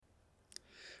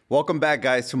Welcome back,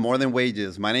 guys, to More Than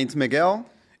Wages. My name's Miguel.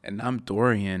 And I'm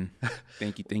Dorian.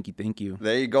 Thank you.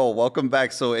 There you go. Welcome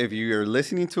back. So if you're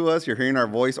listening to us, you're hearing our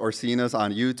voice or seeing us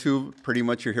on YouTube, pretty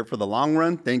much you're here for the long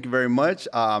run. Thank you very much.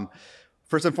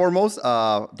 First and foremost,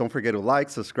 don't forget to like,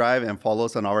 subscribe, and follow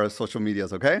us on our social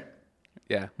medias, okay?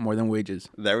 Yeah, More Than Wages.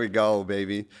 There we go,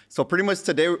 baby. So pretty much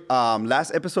today,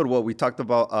 last episode, what we talked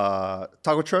about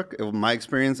taco truck, it was my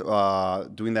experience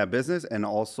doing that business. And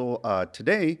also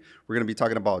today, we're going to be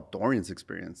talking about Dorian's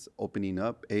experience opening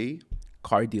up a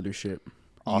car dealership.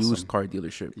 Awesome. Used car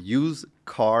dealership. Used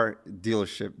car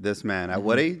dealership. This man, at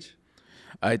what age?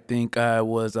 I think I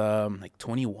was like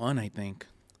 21, I think.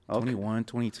 Okay. 21,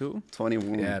 22.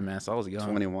 21. Yeah, man. So I was young.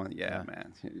 21. Yeah,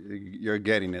 man. You're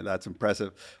getting it. That's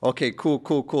impressive. Okay,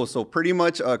 cool. So pretty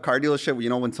much a car dealership,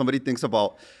 when somebody thinks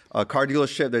about a car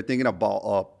dealership, they're thinking about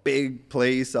a big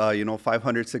place,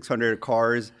 500, 600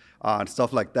 cars. And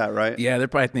stuff like that, right? Yeah, they're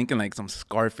probably thinking like some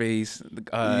Scarface,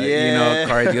 car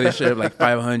dealership, like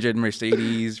 500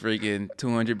 Mercedes, freaking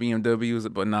 200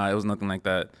 BMWs. But nah, it was nothing like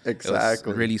that. Exactly. It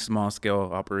was really small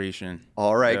scale operation.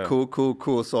 All right, yeah.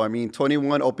 Cool. So,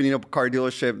 21, opening up a car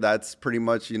dealership, that's pretty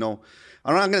much, I'm not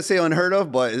going to say unheard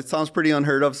of, but it sounds pretty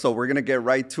unheard of. So we're going to get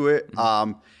right to it.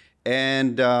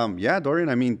 Mm-hmm.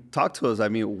 Dorian, talk to us.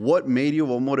 What made you,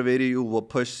 what motivated you, what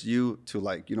pushed you to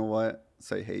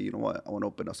say, hey, I want to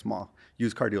open a small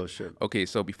used car dealership. Okay,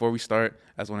 so before we start,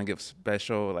 I just want to give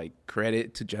special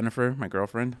credit to Jennifer, my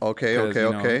girlfriend. Okay.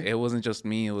 It wasn't just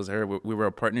me; it was her. We were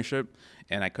a partnership,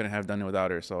 and I couldn't have done it without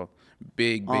her. So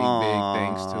big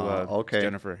thanks to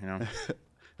Jennifer.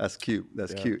 That's cute.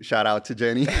 That's cute. Shout out to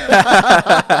Jenny.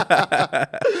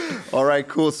 All right,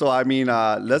 cool. So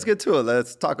let's get to it.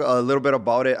 Let's talk a little bit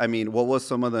about it. What was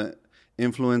some of the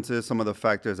influences, some of the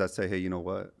factors that say, hey, you know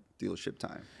what, dealership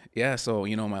time? Yeah, so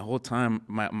my whole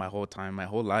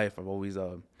life, I always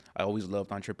loved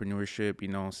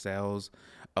entrepreneurship, sales.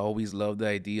 I always loved the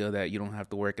idea that you don't have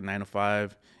to work a 9 to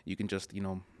 5. You can just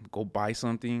go buy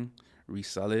something,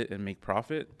 resell it, and make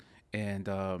profit. And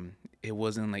it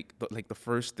wasn't like the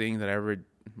first thing that I ever,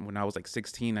 when I was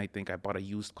 16, I think I bought a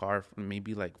used car for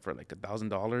maybe for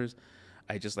 $1,000.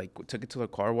 I just took it to a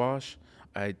car wash.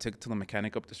 I took it to the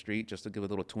mechanic up the street just to give a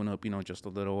little tune up, just a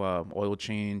little oil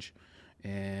change.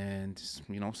 And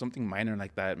something minor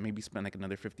like that, maybe spend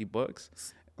another $50.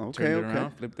 Okay.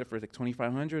 Around, flipped it for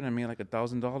 $2,500. I made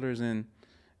 $1,000 in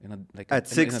at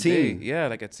 16. Yeah,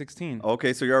 at 16.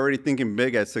 Okay, so you're already thinking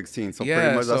big at 16. So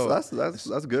pretty much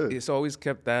that's good. It's always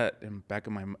kept that in back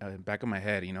of my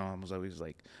head. I was always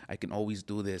I can always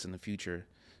do this in the future.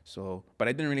 So, but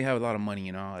I didn't really have a lot of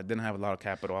money, I didn't have a lot of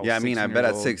capital. I bet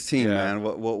at 16, man,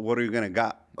 what are you going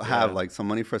to have? Some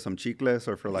money for some chicles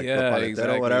or for the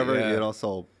paletero or whatever,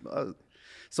 so...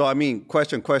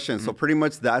 question. Mm-hmm. So pretty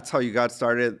much that's how you got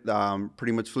started,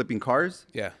 pretty much flipping cars?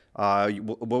 Yeah.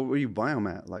 What were you buying them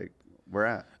at? Where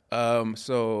at?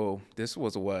 So this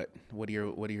was what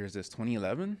year is this?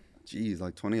 2011? Jeez,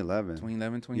 2011.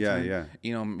 2011, 2010?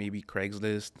 Yeah. Maybe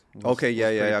Craigslist. Okay,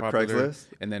 yeah. Craigslist.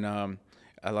 And then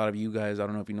a lot of you guys, I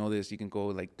don't know if you know this, you can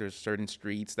go there's certain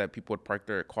streets that people would park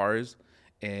their cars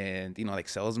and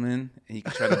salesmen, and you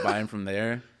can try to buy them from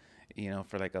there,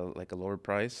 for a lower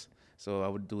price. So I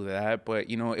would do that, but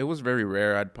it was very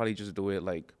rare. I'd probably just do it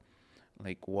like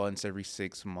once every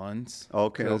 6 months.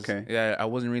 Okay. Yeah, I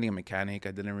wasn't really a mechanic.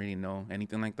 I didn't really know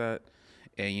anything like that.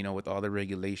 And, with all the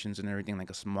regulations and everything, like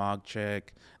a smog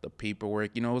check, the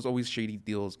paperwork, it was always shady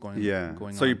deals going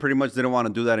on. So you pretty much didn't want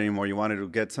to do that anymore. You wanted to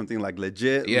get something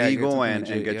legit, legal, and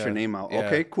get your name out. Yeah.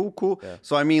 Okay, cool. Yeah.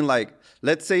 So,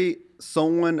 let's say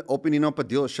someone opening up a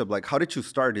dealership, how did you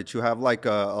start? Did you have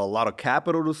a lot of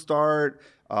capital to start?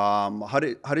 How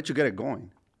did you get it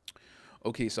going?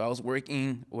 Okay, so I was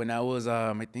working when I was,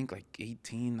 I think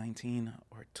 18, 19,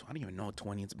 or I don't even know,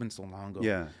 20. It's been so long ago.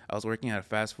 Yeah. I was working at a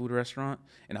fast food restaurant,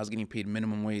 and I was getting paid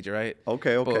minimum wage, right?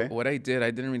 Okay. But what I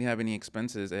didn't really have any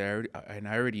expenses, and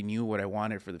I already knew what I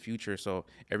wanted for the future. So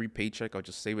every paycheck, I'll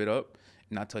just save it up,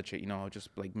 not touch it. Just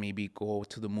maybe go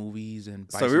to the movies and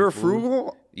buy. So we were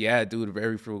frugal? Yeah, dude,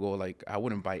 very frugal. I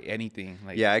wouldn't buy anything.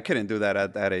 I couldn't do that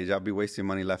at that age. I'd be wasting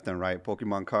money left and right.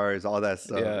 Pokemon cards, all that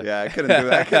stuff. Yeah, I couldn't do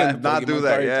that. I couldn't not do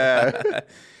that. Cards. Yeah.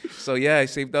 So I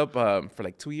saved up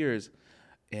for 2 years,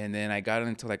 and then I got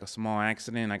into a small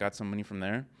accident. I got some money from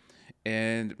there,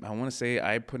 and I want to say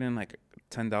I put in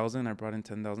 $10,000. I brought in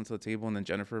 $10,000 to the table, and then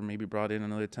Jennifer maybe brought in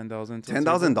another $10,000.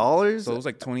 $10,000? So it was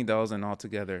 $20,000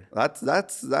 altogether. That's.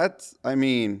 Let's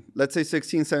say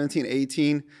 16, 17,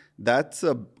 18. That's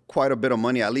quite a bit of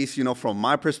money, at least from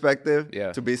my perspective.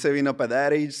 Yeah. To be saving up at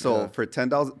that age. So for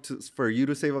 $10,000, for you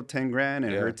to save up $10,000 and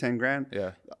her $10,000.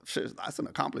 Yeah. That's an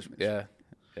accomplishment. Yeah.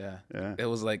 Yeah. It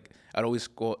was like I'd always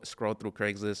scroll through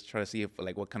Craigslist, try to see if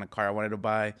like what kind of car I wanted to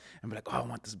buy, and be like, oh, I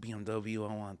want this BMW,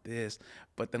 I want this.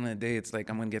 But at the end of the day, it's like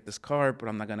I'm gonna get this car, but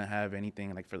I'm not gonna have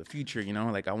anything like for the future.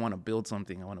 Like I want to build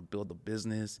something. I want to build a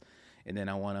business, and then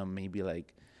I want to maybe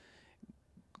like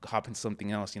hop in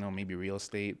something else, maybe real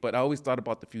estate. But I always thought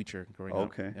about the future growing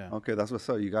up. Okay, that's what's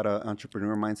up. You got an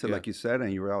entrepreneur mindset, like you said,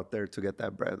 and you were out there to get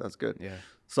that bread. That's good. Yeah.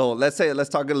 So let's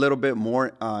talk a little bit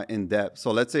more in depth. So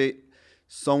let's say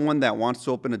someone that wants to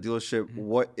open a dealership,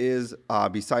 what is,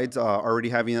 besides already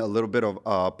having a little bit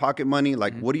of pocket money,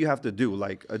 like what do you have to do?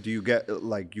 Like, do you get,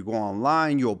 like, you go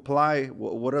online, you apply?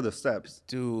 What are the steps?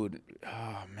 Dude,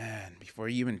 oh man, before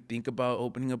you even think about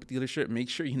opening up a dealership, make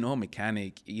sure you know a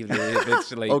mechanic. Either if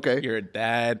it's like your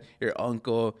dad, your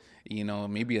uncle,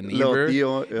 maybe a neighbor.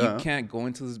 Tío, You can't go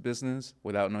into this business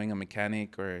without knowing a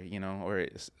mechanic or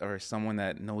someone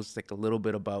that knows like a little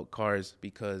bit about cars,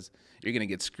 because you're going to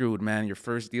get screwed, man. Your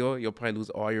first deal, you'll probably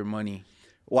lose all your money.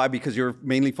 Why? Because you're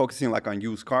mainly focusing like on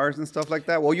used cars and stuff like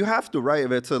that? Well, you have to, right?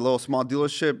 If it's a little small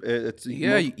dealership, it's...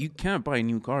 You can't buy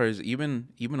new cars. Even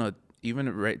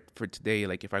right for today,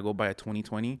 like if I go buy a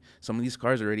 2020, some of these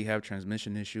cars already have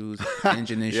transmission issues,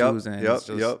 engine issues, and it's just,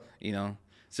 So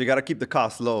you got to keep the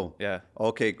cost low. Yeah.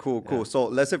 Okay, cool. Yeah. So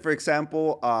let's say, for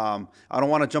example, I don't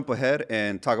want to jump ahead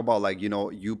and talk about like,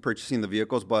 you purchasing the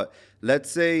vehicles, but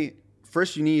let's say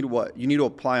first you need what? You need to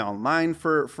apply online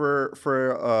for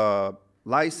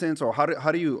license, or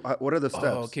what are the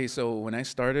steps? Okay, so when I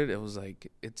started, it was like,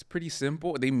 it's pretty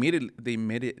simple. They made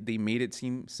it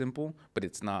seem simple, but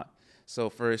it's not. So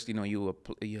first, you go to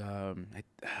the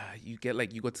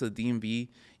DMV,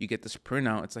 you get this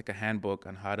printout. It's like a handbook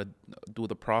on how to do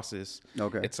the process.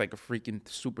 Okay. It's like a freaking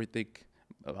super thick,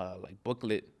 like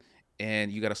booklet,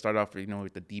 and you got to start off,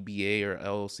 with the DBA or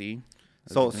LLC.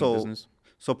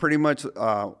 So pretty much,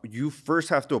 you first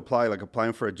have to apply, like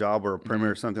applying for a job or a permit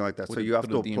or something like that. So you have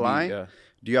to apply. DMV,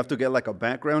 Do you have to get like a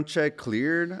background check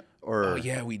cleared? Or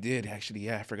yeah, we did actually.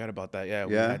 Yeah, I forgot about that. Yeah,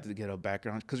 we had to get a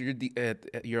background, because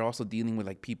you're also dealing with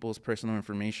like people's personal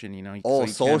information. So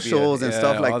socials and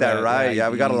stuff like that, right? Yeah,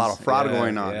 we got a lot of fraud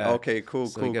going on. Yeah. Okay,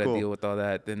 cool. You gotta deal with all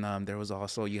that. Then there was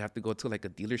also, you have to go to like a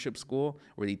dealership school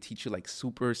where they teach you like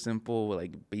super simple,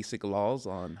 like basic laws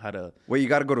on how to. Wait, you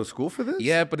got to go to school for this?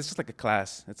 Yeah, but it's just like a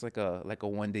class. It's like a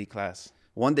 1-day class.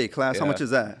 1-day class. How much is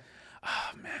that?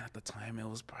 Oh, man, at the time it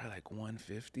was probably like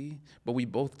 $150, but we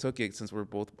both took it since we're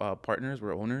both partners,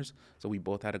 we're owners, so we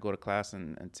both had to go to class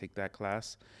and take that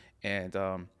class. And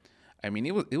I mean,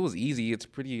 it was easy. It's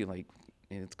pretty like,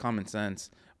 it's common sense,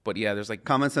 but yeah, there's like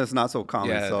common sense not so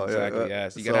common. Yeah, so, exactly. Yeah,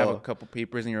 so you gotta have a couple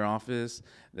papers in your office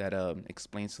that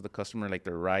explains to the customer like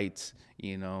their rights,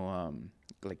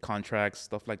 like contracts,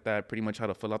 stuff like that. Pretty much how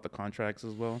to fill out the contracts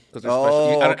as well. Okay.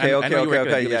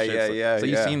 Yeah. So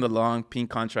you've seen the long pink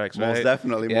contracts, right? Most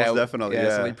definitely. Yeah.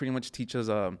 So they pretty much teach us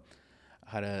how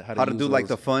to do like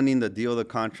the funding, the deal, the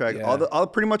contract,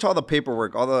 pretty much all the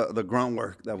paperwork, all the grunt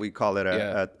work that we call it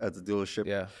at the dealership.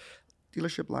 Yeah.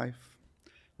 Dealership life.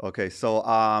 Okay,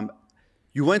 so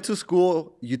you went to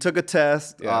school, you took a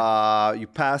test, you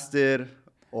passed it.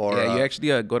 Or you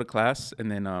actually go to class, and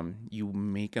then you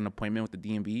make an appointment with the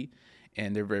DMV,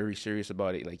 and they're very serious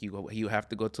about it. Like you have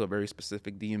to go to a very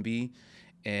specific DMV,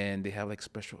 and they have like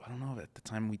special. I don't know. At the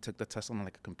time we took the test on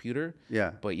like a computer.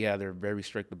 Yeah. But yeah, they're very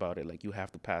strict about it. Like you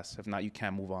have to pass. If not, you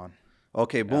can't move on.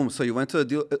 Okay, boom. So you went to the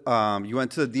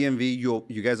DMV.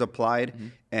 You guys applied,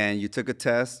 and you took a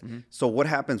test. So what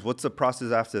happens? What's the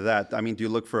process after that? I mean, do you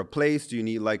look for a place? Do you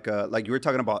need like you were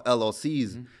talking about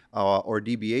LLCs or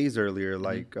DBAs earlier?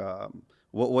 Like,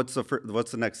 what's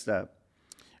the next step?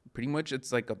 Pretty much,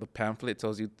 it's like the pamphlet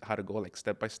tells you how to go like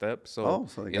step by step. So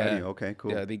so they guide you. Okay,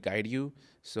 cool. Yeah, they guide you.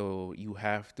 So you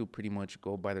have to pretty much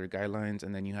go by their guidelines,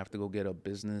 and then you have to go get a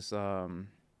business. What's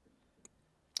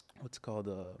it called?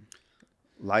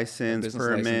 License,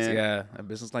 permit. License, yeah, a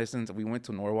business license. We went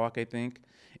to Norwalk, I think,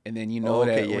 and then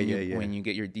when you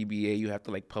get your DBA, you have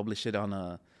to like publish it on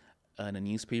a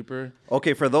newspaper.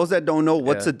 Okay, for those that don't know,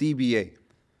 what's a DBA?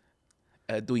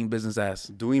 Doing business as.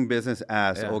 Doing business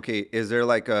as. Yeah. Okay, is there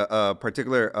like a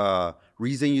particular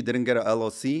reason you didn't get an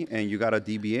LLC and you got a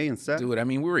DBA instead? Dude, I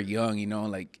mean, we were young,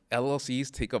 like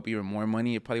LLCs take up even more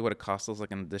money. It probably would have cost us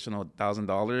like an additional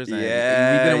 $1,000. Yeah, we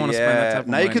didn't want to spend that type of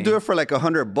money. Now you can do it for like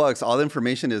 $100. All the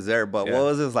information is there, but what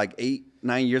was this, like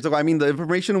 8-9 years ago? I mean, the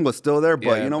information was still there,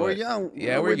 but we're young.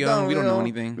 Yeah, we're young. We don't know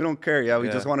anything. We don't care. Yeah, we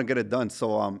just want to get it done.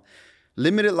 So,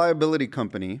 limited liability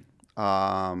company.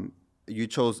 you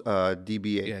chose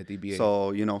DBA. Yeah, DBA.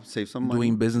 So, save some money.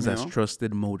 Doing business as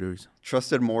Trusted Motors.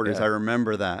 Trusted Motors. Yeah. I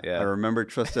remember that. Yeah. I remember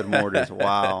Trusted Motors.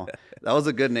 Wow. That was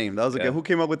a good name. That was a good. Who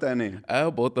came up with that name?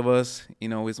 Both of us.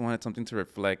 Always wanted something to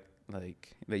reflect.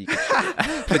 Like that you could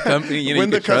the company,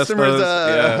 when you the customers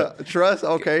trust.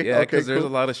 Okay, yeah, because cool. There's a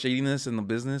lot of shadiness in the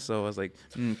business, so I was like,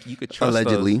 you could trust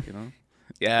allegedly. us,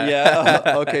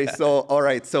 Yeah. Okay. So, all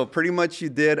right. So pretty much you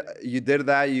did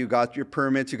that. You got your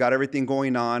permits. You got everything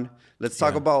going on. Let's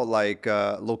talk about like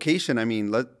location. I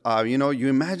mean, you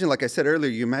imagine, like I said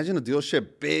earlier, you imagine a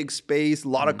dealership, big space, a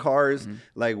lot of cars.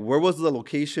 Like, where was the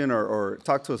location, or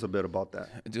talk to us a bit about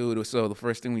that, dude. So the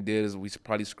first thing we did is we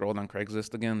probably scrolled on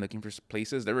Craigslist again, looking for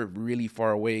places. They were really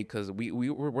far away because we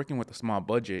were working with a small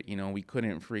budget. We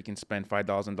couldn't freaking spend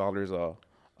 $5,000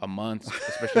 a month,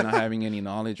 especially not having any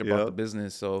knowledge about the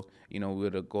business. So, we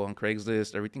would go on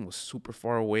Craigslist. Everything was super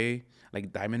far away,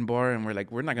 like Diamond Bar. And we're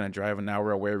like, we're not going to drive an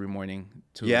hour away every morning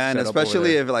to and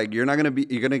especially if like, you're going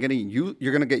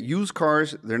to get used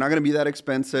cars. They're not going to be that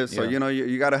expensive. So,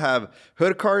 you got to have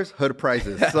hood cars, hood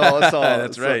prices. So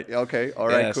that's right. Okay. All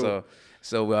right, cool.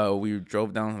 So we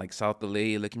drove down like South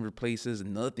LA looking for places,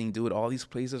 and nothing, dude. All these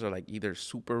places are like either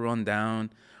super run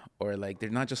down, or like they're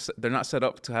not set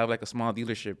up to have like a small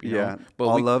dealership, you know.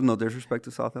 But love, no disrespect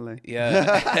to South LA.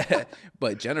 Yeah.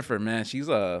 But Jennifer, man, she's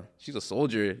a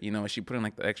soldier, She put in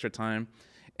like the extra time,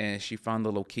 and she found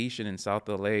the location in South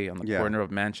LA on the corner of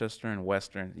Manchester and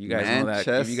Western. You guys know that?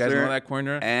 If you guys know that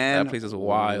corner, that place is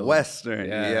wild.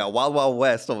 Western, wild, wild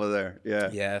west over there.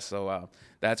 Yeah. Yeah. So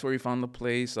that's where we found the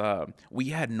place. We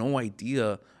had no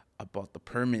idea about the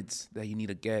permits that you need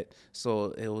to get.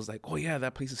 So it was like, oh yeah,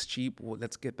 that place is cheap. Well,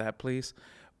 let's get that place.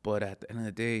 But at the end of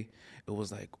the day, it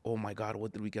was like, oh my God,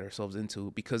 what did we get ourselves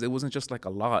into? Because it wasn't just like a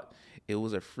lot. It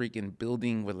was a freaking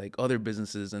building with like other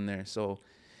businesses in there. So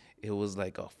it was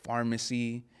like a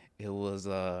pharmacy. It was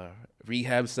a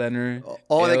rehab center.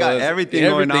 Oh, they got everything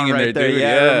going on right there. Yeah,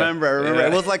 I remember. Yeah.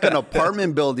 It was like an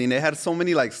apartment building. It had so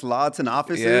many like slots and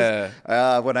offices.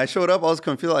 Yeah. When I showed up, I was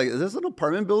confused. Like, is this an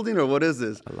apartment building or what is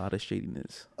this? A lot of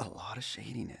shadiness.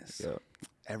 Yeah.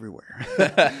 Everywhere.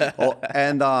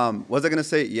 And what was I going to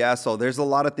say? Yeah, so there's a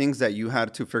lot of things that you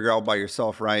had to figure out by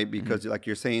yourself, right? Because like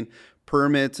you're saying,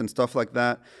 permits and stuff like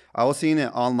that. I was seeing it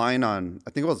online on, I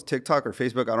think it was TikTok or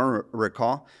Facebook. I don't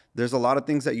recall. There's a lot of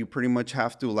things that you pretty much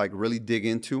have to like really dig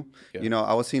into. Yeah.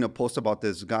 I was seeing a post about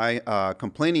this guy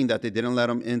complaining that they didn't let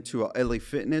him into LA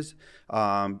Fitness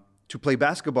to play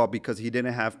basketball because he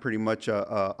didn't have pretty much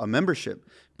a membership.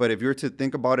 But if you were to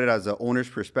think about it as an owner's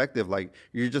perspective, like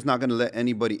you're just not going to let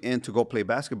anybody in to go play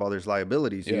basketball. There's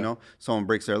liabilities, Someone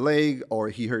breaks their leg or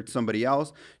he hurts somebody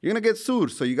else, you're going to get sued.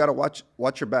 So you got to watch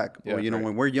your back. Yeah,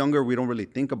 when we're younger, we don't really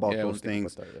think about those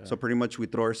things. So pretty much we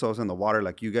throw ourselves in the water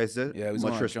like you guys did. Yeah, we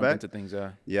much respect. Jump into things,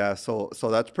 Yeah, so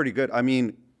that's pretty good. I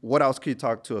mean, what else can you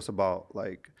talk to us about,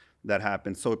 like, that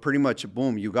happened? So pretty much,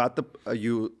 boom, you got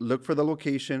you look for the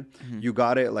location, you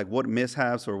got it. Like, what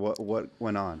mishaps or what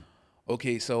went on?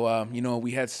 Okay, so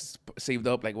we had saved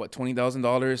up like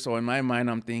 $20,000. So in my mind,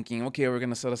 I'm thinking, okay, we're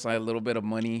gonna set aside a little bit of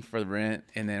money for the rent,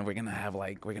 and then we're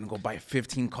gonna go buy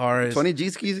 15 cars. 20 G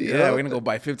skis. Yeah, we're gonna go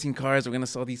buy 15 cars. We're gonna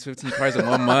sell these 15 cars in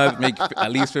 1 month, make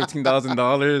at least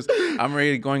 $15,000. I'm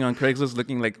already going on Craigslist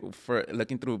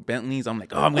looking through Bentleys. I'm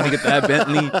like, oh, I'm gonna get that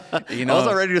Bentley. I was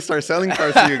all ready to start selling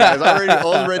cars to you guys. I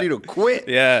was ready to quit.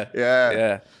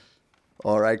 Yeah.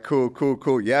 All right, cool.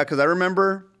 Yeah, because I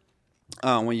remember.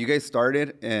 When you guys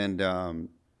started, and I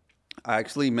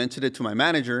actually mentioned it to my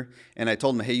manager, and I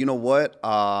told him, hey, you know what?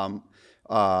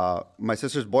 My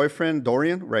sister's boyfriend,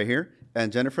 Dorian, right here,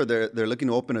 and Jennifer, they're looking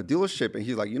to open a dealership. And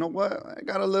he's like, you know what? I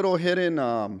got a little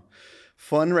hidden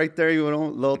fund right there,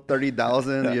 little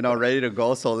 30,000, ready to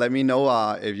go. So let me know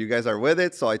if you guys are with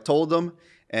it. So I told him,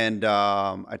 and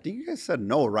I think you guys said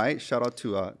no, right? Shout out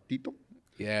to Tito.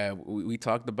 Yeah, we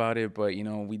talked about it, but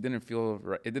we didn't feel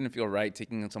right. It didn't feel right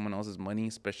taking someone else's money,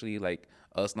 especially like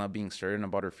us not being certain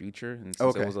about our future. And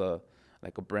since it was a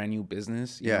brand new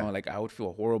business, you know, like I would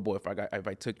feel horrible if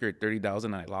I took your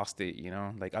 30,000 and I lost it.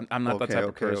 Like I'm not that type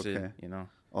of person.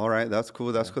 All right, that's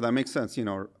cool. That's cool. That makes sense.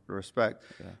 Respect.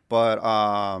 Yeah. But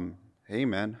hey,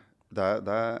 man,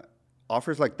 that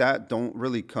offers like that don't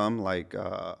really come like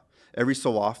every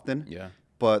so often. Yeah.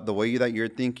 But the way that you're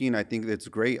thinking, I think it's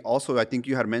great. Also, I think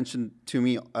you had mentioned to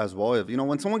me as well, if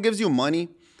when someone gives you money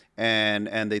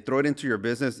and they throw it into your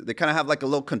business, they kind of have like a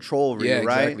little control over you,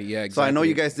 right? Exactly. Yeah, exactly. So I know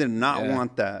you guys did not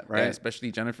want that, right? Yeah,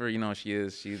 especially Jennifer.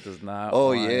 She does not. Oh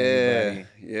want yeah,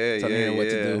 telling her what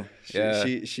to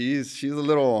do. She's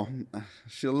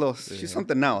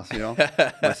something else,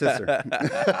 my sister.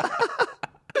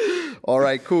 All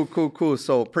right, cool.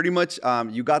 So pretty much,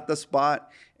 you got the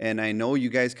spot, and I know you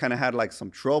guys kind of had like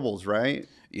some troubles, right?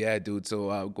 Yeah, dude.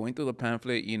 So going through the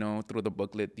pamphlet, through the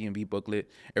booklet, DMV booklet,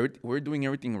 we're doing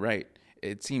everything right.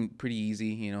 It seemed pretty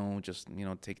easy, just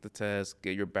take the test,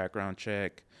 get your background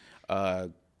check,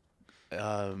 go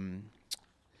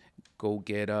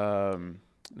get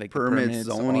like permits,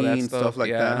 zoning, all that stuff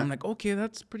like that. And I'm like, okay,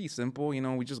 that's pretty simple.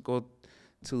 We just go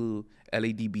to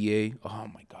LADBA. Oh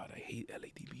my God, I hate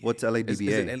LADBA. What's LADBA? Is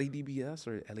it LADBS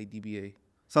or LADBA?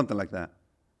 Something like that.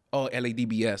 Oh,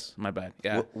 LADBS. My bad.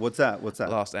 Yeah. What's that?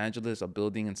 Los Angeles, a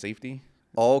building and safety.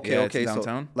 Oh, okay, yeah, okay.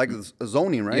 Downtown. So, like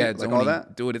zoning, right? Yeah, like zoning. All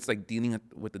that? Dude, it's like dealing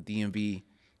with the DMV.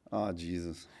 Oh,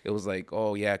 Jesus. It was like,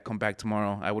 oh, yeah, come back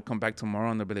tomorrow. I would come back tomorrow,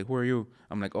 and they'll be like, who are you?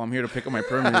 I'm like, oh, I'm here to pick up my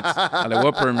permits. I'm like,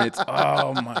 what permits?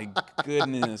 Oh, my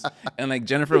goodness. And, like,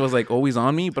 Jennifer was, like, always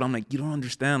on me, but I'm like, you don't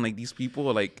understand. Like, these people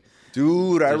are, like...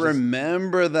 Dude, I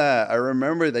remember that. I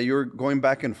remember that you were going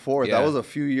back and forth. Yeah. That was a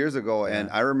few years ago. Yeah. And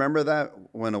I remember that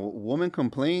when a woman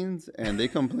complains and they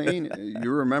complain, you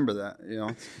remember that,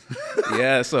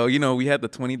 Yeah, so, we had the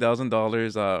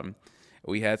 $20,000.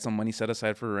 We had some money set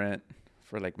aside for rent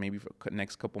for like maybe for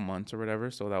next couple months or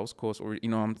whatever. So that was cool. So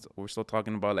we're still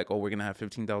talking about like, oh, we're going to have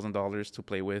 $15,000 to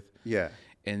play with. Yeah.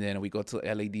 And then we go to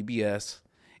LADBS.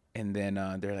 And then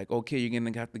they're like, okay, you're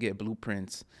going to have to get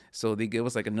blueprints. So they give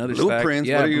us like another blueprints?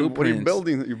 Stack. Yeah, blueprints. What are you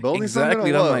building? You're building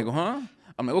exactly. something? Exactly. I'm like, huh?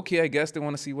 I'm like, okay, I guess they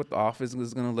want to see what the office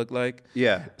is going to look like.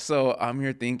 Yeah. So I'm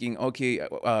here thinking, okay,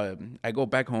 I go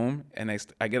back home and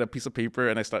I get a piece of paper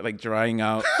and I start like drawing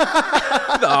out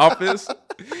the office.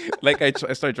 Like I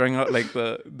start drawing out like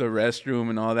the restroom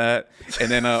and all that. And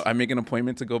then I make an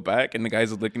appointment to go back and the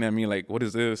guys are looking at me like, what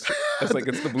is this? It's like,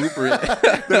 it's the blueprint.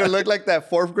 Did it look like that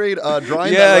 4th grade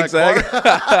drawing? Yeah, exactly.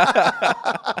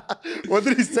 What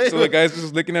did he say? So the guy's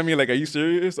just looking at me like, are you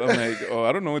serious? I'm like, oh,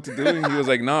 I don't know what to do. And he was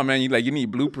like, nah, man, you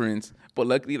need blueprints. But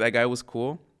luckily that guy was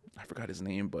cool. I forgot his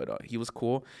name, but he was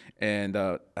cool. And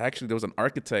actually there was an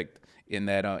architect in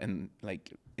that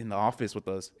in the office with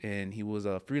us, and he was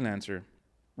a freelancer.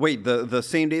 Wait, the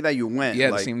same day that you went?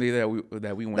 Yeah, the same day that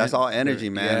we went. That's all energy,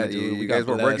 man. Yeah, dude, you guys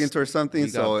were working towards something,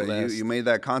 so you made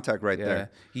that contact right there.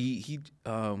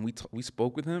 We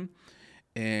spoke with him,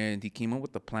 and he came up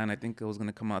with the plan. I think it was going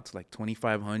to come out to like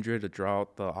 $2,500 to draw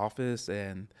out the office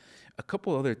and a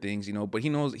couple other things, but he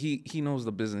knows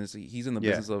the business. He's in the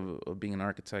business of being an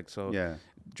architect, so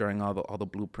drawing all the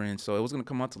blueprints. So it was gonna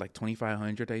come out to like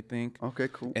 $2,500, I think. Okay,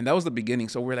 cool. And that was the beginning.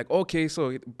 So we're like, okay,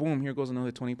 so boom, here goes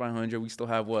another $2,500. We still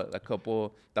have a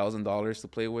couple $1,000 to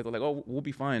play with. We're like, oh, we'll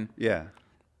be fine. Yeah,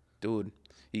 dude.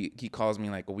 He calls me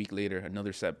like a week later,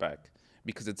 another setback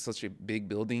because it's such a big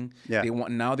building. Yeah. They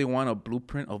want a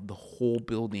blueprint of the whole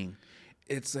building.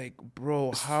 It's like,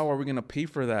 bro, how are we gonna pay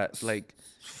for that? Like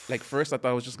first I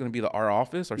thought it was just gonna be our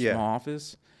office, our small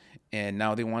office, and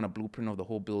now they want a blueprint of the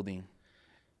whole building.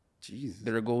 Jeez.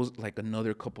 There goes like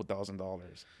another couple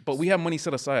 $1,000. But we have money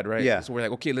set aside, right? Yeah. So we're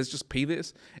like, okay, let's just pay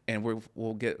this, and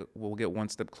we'll get one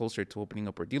step closer to opening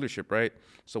up our dealership, right?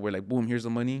 So we're like, boom, here's the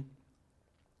money.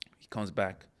 He comes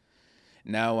back.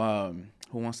 Now,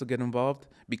 who wants to get involved?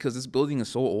 Because this building is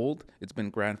so old, it's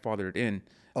been grandfathered in.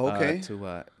 Okay.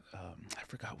 I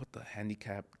forgot what the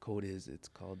handicap code is. It's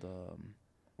called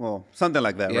well, something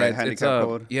like that, right? Handicap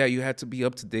code. Yeah, you had to be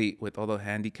up to date with all the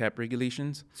handicap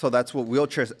regulations. So that's what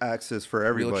wheelchair access for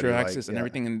everybody. Wheelchair access and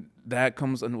everything, and that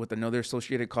comes with another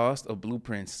associated cost of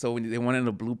blueprints. So when they wanted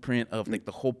a blueprint of like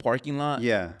the whole parking lot.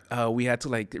 Yeah. We had to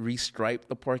like restripe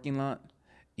the parking lot.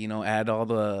 Add all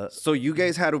the. So you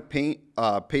guys had to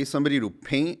pay somebody to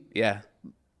paint. Yeah.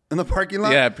 In the parking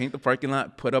lot? Yeah, paint the parking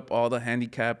lot, put up all the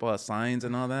handicap signs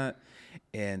and all that,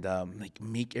 and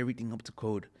make everything up to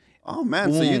code. Oh man!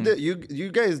 Boom. So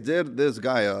you guys did this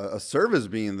guy a service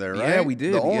being there, right? Yeah, we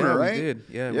did. The owner, right? We did.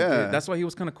 Yeah, we did. That's why he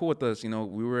was kind of cool with us. We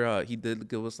were. He did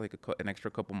give us like an extra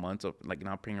couple months of like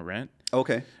not paying rent.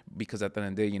 Okay. Because at the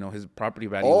end of the day, his property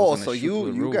value. Oh, so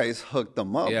you guys hooked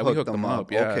them up? Yeah, we hooked them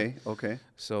up. Yeah. Okay.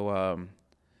 So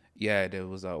there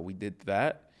was we did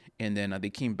that. And then they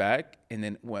came back, and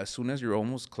then as soon as you're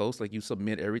almost close, like you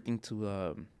submit everything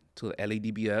to the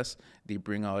LADBS, they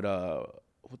bring out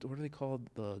what are they called?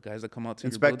 The guys that come out to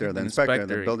inspector, your building? The inspector,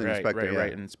 the building inspector,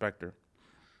 right, an inspector.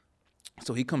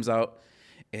 So he comes out,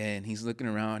 and he's looking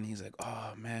around, and he's like,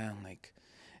 "Oh man, like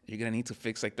you're gonna need to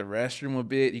fix like the restroom a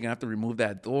bit. You're gonna have to remove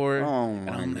that door." Oh my God!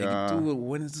 And I'm like, dude,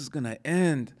 when is this gonna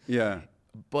end? Yeah.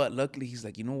 But luckily, he's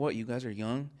like, you know what? You guys are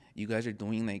young. You guys are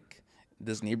doing like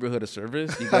this neighborhood of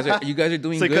service. You guys are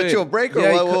doing so good. So he cut you a break, or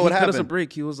what happened? He cut us a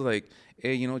break. He was like,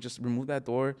 hey, just remove that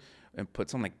door and put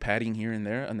some like padding here and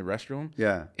there in the restroom.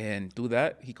 Yeah. And do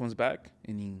that. He comes back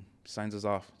and signs us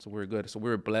off. So we're good. So we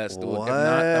were blessed. Dude. What? If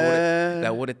not,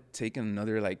 that would have taken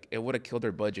another, like, it would have killed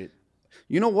our budget.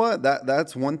 You know what?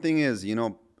 That's one thing is,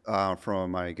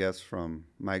 from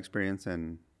my experience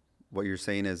and what you're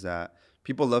saying is that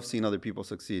people love seeing other people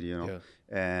succeed,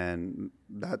 and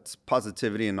that's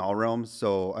positivity in all realms.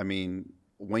 So, I mean,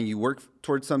 when you work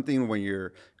towards something, when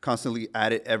you're constantly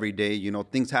at it every day,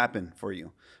 things happen for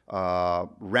you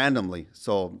randomly.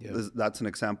 So that's an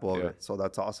example of it. So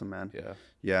that's awesome, man.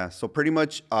 Yeah. So pretty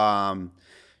much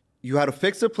you had to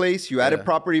fix a place, you added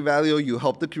property value, you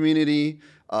helped the community.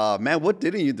 Man, what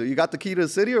didn't you do? You got the key to the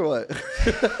city or what?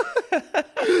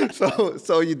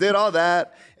 So you did all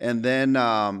that, and then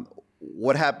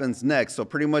what happens next? So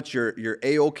pretty much you're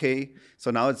A-OK. So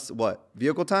now it's what?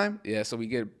 Vehicle time? Yeah, so we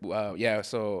get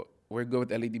so we're good with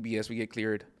LADBS, we get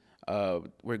cleared.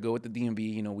 We're good with the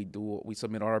DMV, we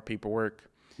submit all our paperwork.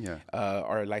 Yeah.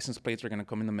 Our license plates are gonna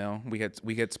come in the mail. We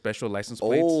get special license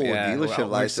plates. Oh, dealership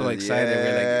license. We're so excited. Yeah.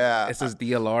 We're like, it says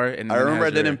DLR, and I remember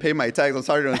I didn't pay my tax. I'm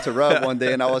sorry to interrupt one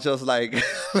day, and I was just like,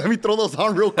 let me throw those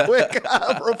on real quick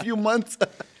for a few months.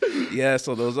 Yeah.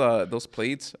 So those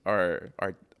plates are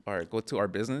go to our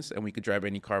business, and we could drive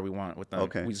any car we want with them.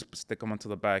 Okay. We just stick them onto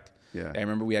the back. Yeah. And I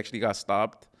remember we actually got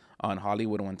stopped on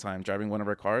Hollywood one time driving one of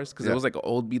our cars because it was like an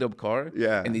old beat up car.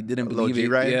 Yeah. And they didn't believe it.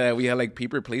 G-ride? Yeah. We had like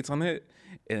paper plates on it,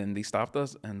 and they stopped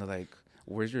us, and they're like,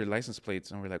 "Where's your license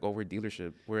plates?" And we're like, "Oh, we're a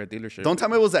dealership." Don't tell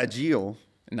me it was at Geo.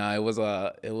 Nah, it was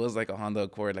like a Honda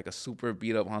Accord, like a super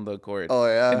beat up Honda Accord. Oh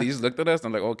yeah. And they just looked at us and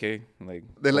I'm like, okay, like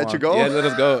they let you go? Yeah, let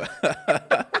us go.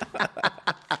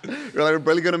 You're like, we're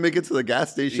barely gonna make it to the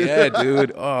gas station. Yeah,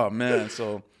 dude. Oh man.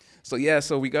 So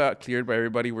we got cleared by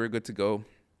everybody. We're good to go.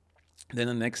 Then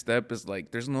the next step is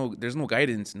like there's no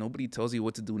guidance. Nobody tells you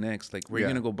what to do next. Like where are you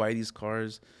gonna go buy these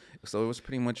cars? So it was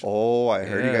pretty much. Oh, I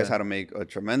heard you guys had to make a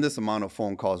tremendous amount of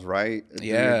phone calls, right?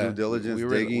 Yeah, due diligence,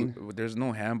 digging. There's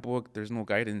no handbook. There's no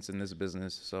guidance in this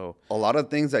business. So a lot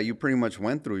of things that you pretty much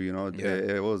went through.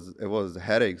 It was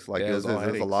headaches. Like it was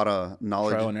a lot of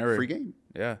knowledge. Trial and error. Free game.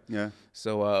 Yeah. Yeah.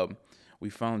 So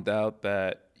we found out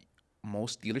that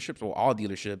most dealerships, or all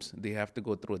dealerships, they have to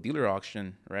go through a dealer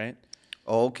auction, right?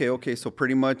 Okay. So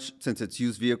pretty much, since it's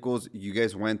used vehicles, you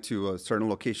guys went to a certain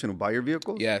location to buy your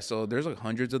vehicles? Yeah, so there's like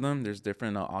hundreds of them. There's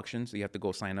different auctions. So you have to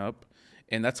go sign up.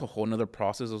 And that's a whole nother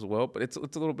process as well. But it's a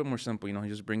little bit more simple. You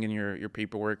just bring in your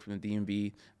paperwork from the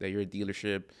DMV that you're a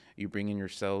dealership. You bring in your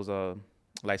sales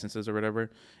licenses or whatever.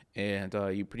 And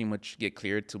you pretty much get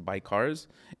cleared to buy cars.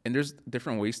 And there's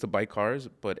different ways to buy cars.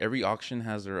 But every auction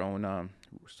has their own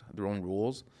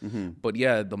rules. Mm-hmm. But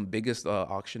yeah, the biggest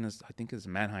auction is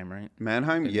Manheim, right?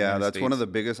 Manheim, yeah, that's States. One of the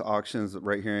biggest auctions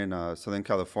right here in Southern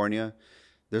California.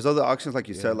 There's other auctions, like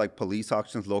you said, like police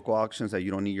auctions, local auctions that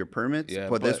you don't need your permits. Yeah,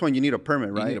 but this one you need a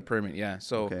permit, right? You need a permit, yeah.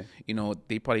 So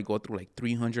they probably go through like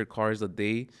 300 cars a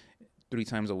day, 3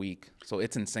 times a week. So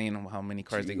it's insane how many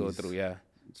cars they go through. Yeah.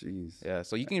 Jeez. Yeah.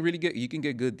 So you can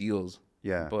get good deals.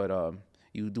 Yeah. But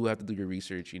you do have to do your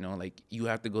research, like you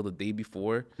have to go the day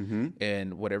before,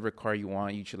 and whatever car you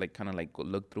want, you should like kind of like go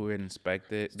look through it,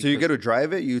 inspect it. So you get to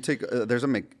drive it. You take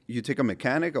you take a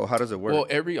mechanic, or how does it work? Well,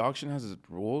 every auction has its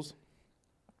rules.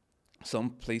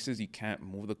 Some places you can't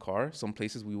move the car. Some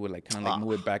places we would like kind of like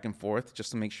move it back and forth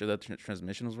just to make sure that the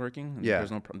transmission was working. And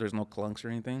there's no clunks or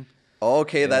anything.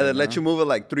 Okay, that let you move it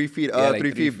like 3 feet up, like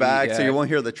 3 feet back, so you won't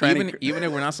hear the tranny. Even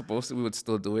if we're not supposed to, we would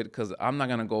still do it because I'm not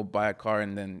gonna go buy a car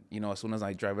and then as soon as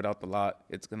I drive it out the lot,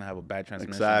 it's gonna have a bad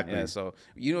transmission. Exactly. Yeah, so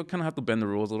kind of have to bend the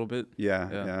rules a little bit.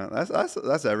 Yeah.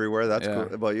 That's everywhere. That's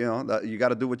cool. But that you got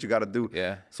to do what you got to do.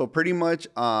 Yeah. So pretty much,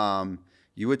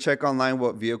 you would check online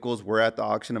what vehicles were at the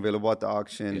auction, available at the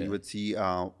auction. Yeah. You would see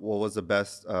what was the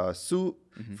best suit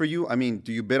for you. I mean,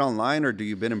 do you bid online or do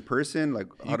you bid in person? Like,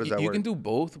 how does that work? You can do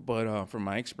both, but from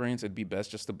my experience, it'd be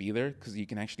best just to be there because you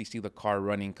can actually see the car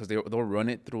running because they'll run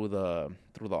it through the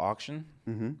auction.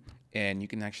 Mm-hmm. And you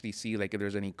can actually see like if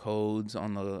there's any codes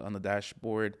on the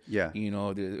dashboard. Yeah.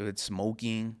 If it's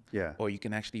smoking. Yeah. Or you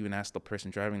can actually even ask the person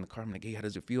driving the car, I'm like, hey, how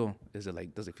does it feel? Does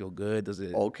it feel good? Does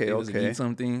it need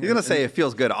something? You're gonna say it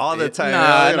feels good all the time.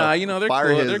 Nah, they're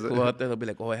cool. They're cool out there. They'll be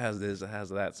like, oh, it has this, it has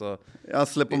that. So I'll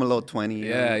slip them a little 20.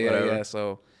 Yeah.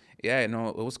 So it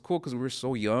was cool because we were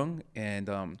so young, and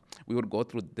we would go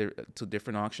through to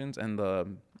different auctions, and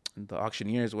the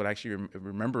auctioneers would actually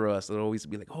remember us. They'd always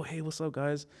be like, "Oh, hey, what's up,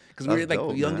 guys?" Because we were like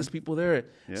the youngest people there.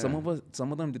 Yeah. Some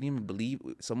of them didn't even believe.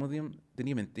 Some of them didn't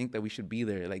even think that we should be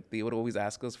there. Like they would always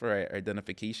ask us for our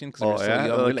identification because we were so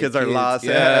young. The kids are lost.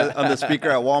 Yeah, on the speaker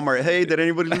at Walmart. Hey, did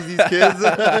anybody lose these kids?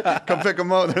 Come pick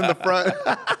them up. They're in the front.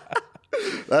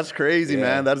 That's crazy,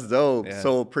 man. That's dope. Yeah.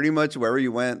 So pretty much wherever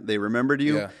you went, they remembered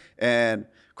you. Yeah. And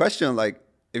question, like,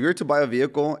 if you're to buy a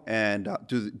vehicle and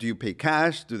do you pay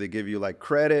cash? Do they give you like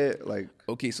credit? Like,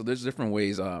 okay, so there's different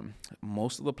ways.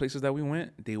 Most of the places that we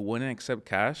went, they wouldn't accept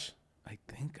cash. I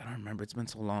think, I don't remember, it's been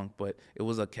so long, but it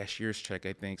was a cashier's check,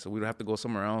 I think. So we would have to go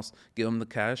somewhere else, give them the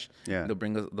cash. Yeah.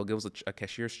 They'll give us a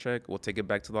cashier's check. We'll take it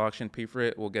back to the auction, pay for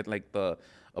it. We'll get like a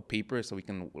paper so we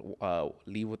can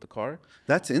leave with the car.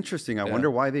 That's interesting. I wonder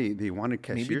why they wanted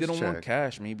cashier's check. Maybe they don't want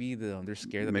cash. Maybe they're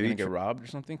scared that they're going to get robbed or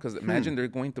something. Because imagine they're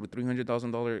going through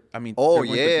 $300,000. I mean, oh,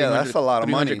 yeah, that's a lot of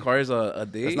money. 300 cars a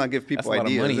day. Let's not give people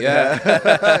ideas. Lot of money. Yeah.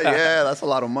 Yeah, that's a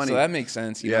lot of money. So that makes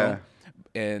sense, you know.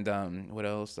 And what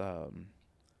else?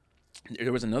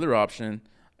 There was another option.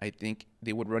 I think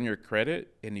they would run your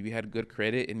credit, and if you had good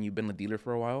credit and you've been a dealer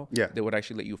for a while, they would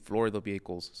actually let you floor the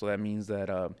vehicles. So that means that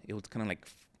it was kind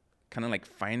of like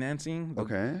financing.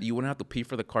 Okay. You wouldn't have to pay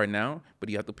for the car now, but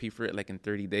you have to pay for it like in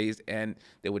 30 days, and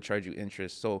they would charge you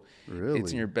interest. So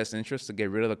it's in your best interest to get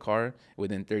rid of the car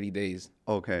within 30 days.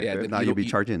 Okay. Yeah. Now you'll be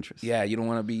charged interest. Yeah. You don't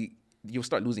want to be. You'll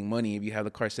start losing money if you have the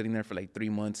car sitting there for like 3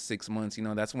 months, 6 months. You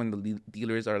know, that's when the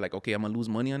dealers are like, okay, I'm gonna lose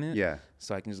money on it. Yeah.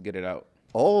 So I can just get it out.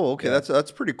 Oh, okay. Yeah.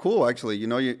 That's pretty cool, actually. You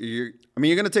know, you're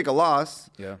gonna take a loss.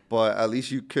 Yeah. But at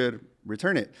least you could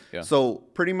return it. Yeah. So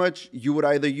pretty much you would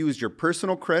either use your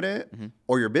personal credit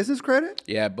or your business credit.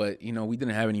 Yeah, but you know, we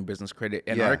didn't have any business credit,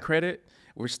 and our credit,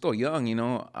 we're still young. You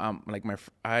know, like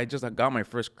I just got my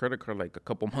first credit card like a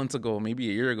couple months ago, maybe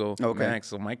a year ago. Okay. Max,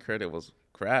 so my credit was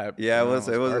crap. Yeah, it was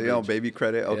you know, baby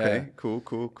credit. Okay. Yeah.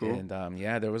 Cool. And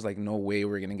there was like no way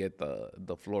we were gonna get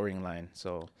the flooring line,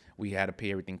 so we had to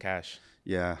pay everything cash.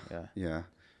 Yeah.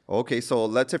 Okay, so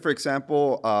let's say, for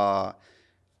example,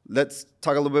 let's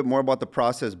talk a little bit more about the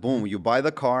process. Boom, you buy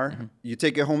the car, you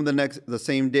take it home the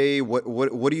same day.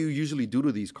 What do you usually do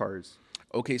to these cars?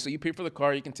 Okay, so you pay for the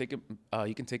car, you can take it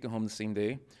home the same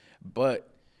day, but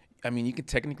I mean, you can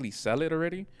technically sell it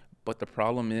already. But the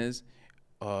problem is,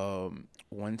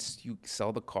 once you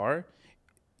sell the car,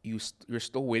 you're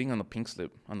still waiting on the pink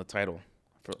slip on the title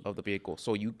of the vehicle.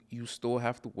 So you still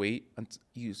have to wait.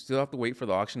 You still have to wait for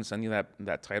the auction to send you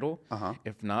that title.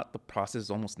 If not, the process is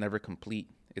almost never complete.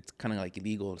 It's kind of like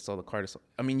illegal to sell the car.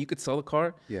 I mean, you could sell the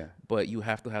car, but you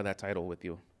have to have that title with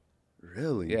you.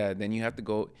 Really? Yeah. Then you have to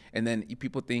go, and then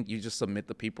people think you just submit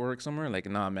the paperwork somewhere. Like,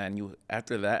 nah, man.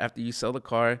 After you sell the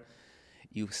car,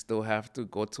 you still have to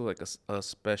go to like a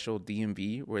special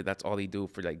DMV where that's all they do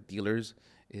for like dealers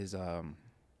is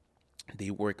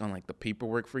they work on like the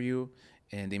paperwork for you,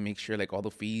 and they make sure like all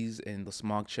the fees and the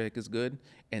smog check is good,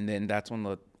 and then that's when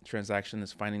the transaction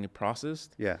is finally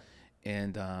processed. Yeah.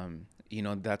 And you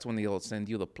know, that's when they'll send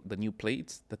you the new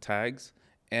plates, the tags,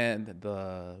 and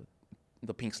the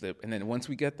pink slip. And then once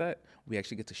we get that, we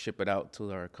actually get to ship it out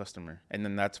to our customer, and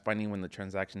then that's finally when the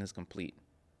transaction is complete.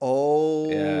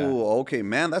 Oh, okay,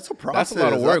 man, that's a process. That's a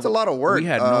lot of work. That's a lot of work. We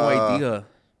had no idea.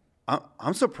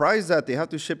 I'm surprised that they have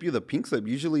to ship you the pink slip.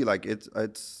 Usually, like it's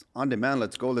on demand.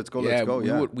 Let's go. Yeah,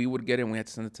 we would get it and we had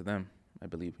to send it to them, I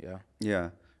believe. Yeah. Yeah,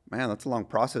 man, that's a long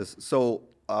process. So,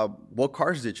 what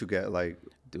cars did you get? Like,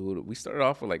 dude, we started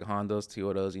off with like Hondas,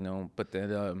 Toyotas, you know, but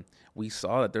then we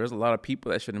saw that there was a lot of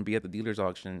people that shouldn't be at the dealers'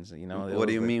 auctions, you know. What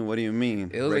do you mean? What do you mean?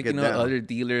 It was like, you know, other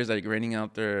dealers like renting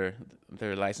out their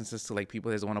licenses to like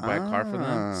people that just want to buy a car for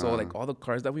them. So like all the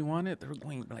cars that we wanted, they were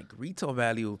going like retail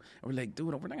value. And we're like,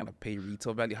 dude, we're not gonna pay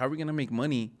retail value. How are we gonna make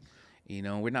money? You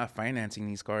know, we're not financing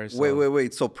these cars. So.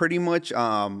 Wait. So pretty much,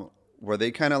 were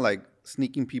they kind of like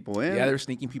sneaking people in? Yeah, they're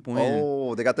sneaking people in.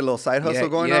 Oh, they got the little side hustle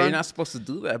going on? Yeah, you're not supposed to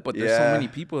do that, but there's so many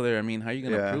people there. I mean, how are you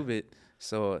going to prove it?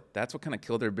 So that's what kind of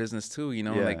killed their business too, you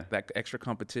know? Like that extra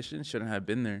competition shouldn't have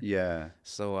been there. Yeah.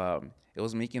 So it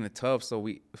was making it tough. So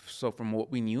from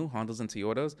what we knew, Hondas and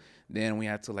Toyotas, then we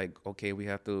had to like, okay, we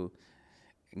have to,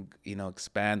 you know,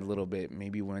 expand a little bit.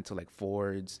 Maybe we went to like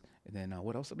Fords. And then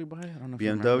what else did we buy? I don't know.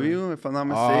 BMW, if I'm not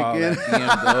mistaken.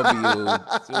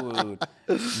 BMW,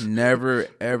 dude. Never,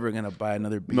 ever going to buy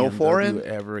another BMW no foreign?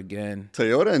 Ever again.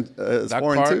 Toyota is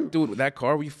foreign too. Dude, that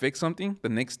car, we fixed something. The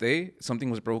next day,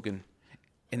 something was broken.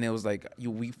 And it was like,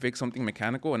 we fixed something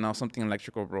mechanical, and now something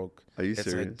electrical broke. Are you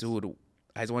serious? Like, dude,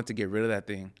 I just wanted to get rid of that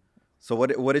thing. So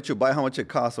what did you buy? How much it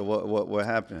cost? Or what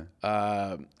happened?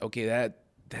 Okay,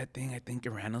 that thing, I think it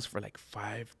ran us for like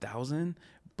 $5,000.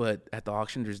 But at the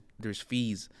auction, there's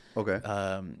fees. Okay.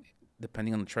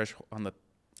 Depending on the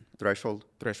threshold.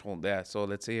 Yeah. So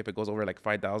let's say if it goes over like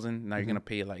 5,000, now you're gonna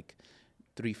pay like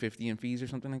 $350 in fees or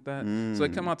something like that. So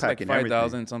it come out to like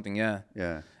 5,000 something. Yeah.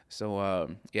 Yeah. So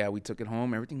yeah, we took it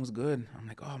home. Everything was good. I'm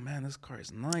like, oh man, this car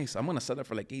is nice. I'm gonna sell it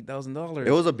for like $8,000.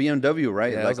 It was a BMW,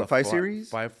 right? Yeah, like a 5 Series?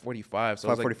 545. So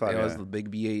 545, it was the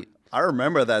big V8. I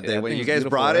remember that day when you guys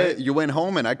brought right? it. You went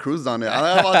home and I cruised on it.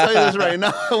 I'll tell you this right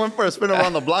now. I went for a spin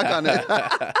around the block on it.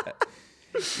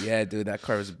 Yeah, dude, that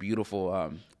car was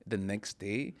beautiful. The next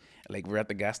day, like we're at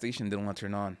the gas station, didn't want to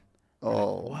turn on.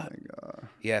 Oh like, my god.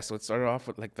 Yeah, so it started off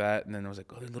with like that, and then there was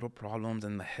like other little problems,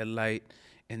 and the headlight,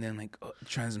 and then like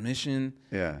transmission.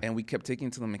 Yeah. And we kept taking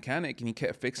it to the mechanic, and he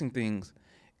kept fixing things,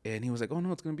 and he was like, "Oh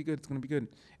no, it's gonna be good. It's gonna be good."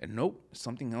 And nope,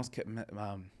 something else kept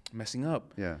messing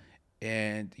up. Yeah.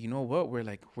 And you know what? We're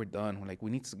like, we're done. We're like,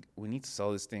 we need to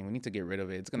sell this thing. We need to get rid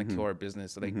of it. It's gonna kill our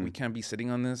business. So like, we can't be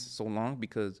sitting on this so long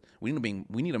because we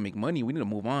need to make money. We need to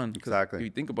move on. Exactly. If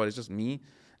you think about it, it's just me,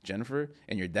 Jennifer,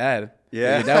 and your dad.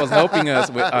 Yeah. And your dad was helping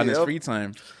us on his free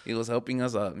time. He was helping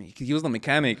us. He was the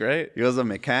mechanic, right? He was a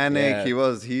mechanic.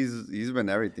 Yeah. He's been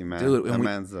everything, man. Dude, that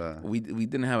man's we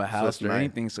didn't have a house or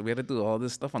anything, so we had to do all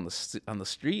this stuff on the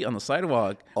street, on the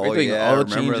sidewalk. Oh, we're doing yeah, all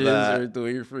the changes. We're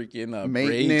doing freaking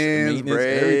maintenance,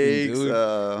 everything,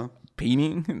 dude.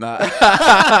 Painting, nah.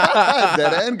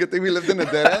 Dead end. Good thing we lived in a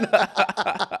dead end.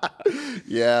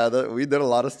 Yeah, we did a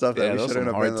lot of stuff that we shouldn't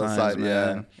have been on the side.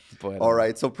 Man. Yeah. But, all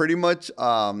right. So pretty much,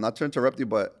 not to interrupt you,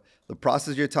 but the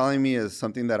process you're telling me is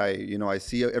something that I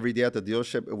see every day at the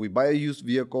dealership. If we buy a used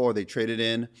vehicle or they trade it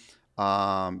in,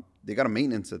 they got to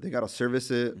maintenance it. They got to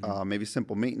service it, maybe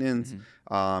simple maintenance.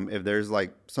 If there's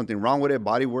like something wrong with it,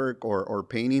 body work or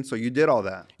painting. So you did all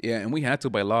that. Yeah, and we had to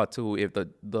by law too. If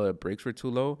the brakes were too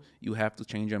low, you have to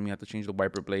change them. You have to change the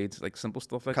wiper blades, like simple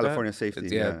stuff like California that.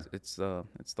 safety. It's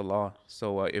the law.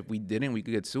 So if we didn't, we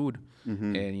could get sued.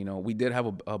 And we did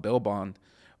have a bail bond.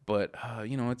 But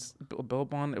it's a bail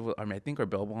bond. I think our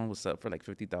bail bond was set for like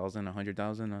 $50,000,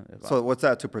 $100,000. So what's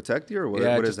that, to protect you, or what?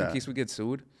 Yeah, what just is that? in case we get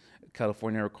sued.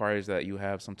 California requires that you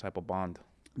have some type of bond.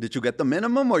 Did you get the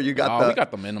minimum, or you got we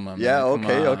got the minimum. Yeah.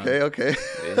 Man. Okay.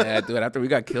 Yeah, dude. After we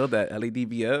got killed at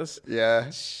LADBS. Yeah.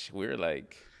 We were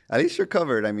like. At least you're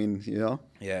covered. I mean,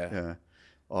 Yeah.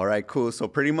 All right. Cool. So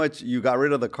pretty much you got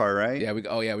rid of the car, right? Yeah. We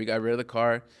got rid of the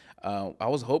car. I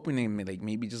was hoping to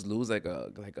maybe just lose like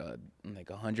 $100,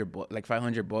 like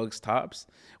 $500 tops.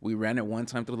 We ran it one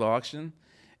time through the auction,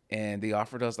 and they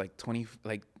offered us like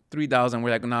 $3,000. We're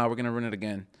like, nah, we're gonna run it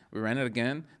again. We ran it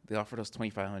again. They offered us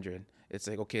 $2,500. It's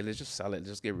like, okay, let's just sell it. Let's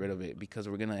just get rid of it because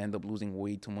we're gonna end up losing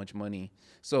way too much money.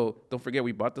 So don't forget,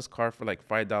 we bought this car for like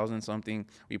 $5,000 something.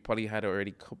 We probably had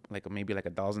already maybe like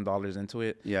 $1,000 into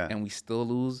it. Yeah. And we still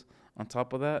lose on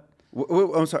top of that.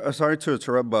 I'm sorry to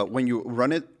interrupt, but when you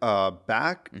run it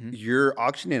back, you're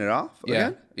auctioning it off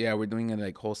again? Yeah, we're doing it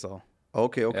like wholesale.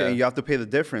 Okay. Yeah. And you have to pay the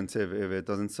difference if it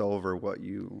doesn't sell over what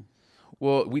you...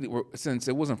 Well, since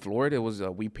it wasn't Florida, it was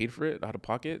we paid for it out of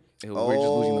pocket. We're just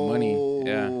losing the money.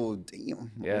 Yeah. Oh,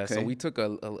 damn. Yeah, okay. so we took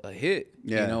a hit,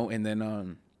 and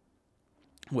then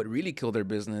what really killed our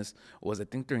business was, I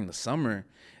think during the summer,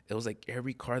 it was like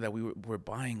every car that we were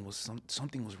buying was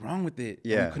something was wrong with it.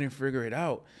 Yeah. We couldn't figure it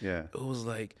out. Yeah. It was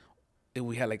like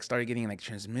we had started getting like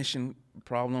transmission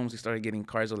problems. We started getting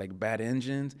cars with like bad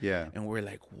engines. Yeah. And we're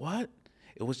like, what?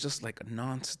 It was just like a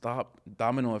nonstop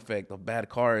domino effect of bad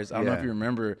cars. I don't know if you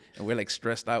remember. And we're like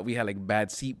stressed out. We had like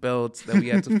bad seat belts that we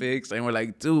had to fix. And we're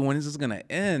like, dude, when is this going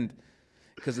to end?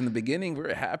 Because in the beginning, we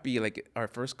were happy. Like our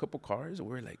first couple cars, we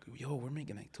were like, yo, we're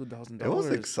making like $2,000. It was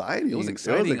exciting.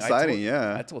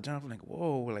 I told Jonathan, like,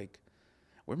 whoa, like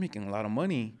we're making a lot of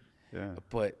money. Yeah.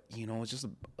 But, it's just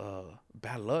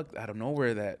bad luck out of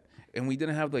nowhere and we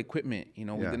didn't have the equipment. We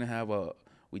didn't have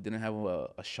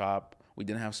a shop. We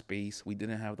didn't have space. We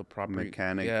didn't have the proper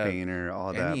mechanic, painter,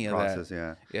 all that process.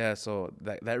 That. Yeah. So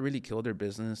that really killed their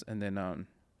business. And then,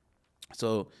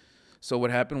 so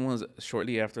what happened was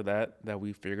shortly after that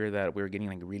we figured that we were getting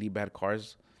like really bad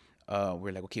cars.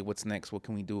 We're like, okay, what's next? What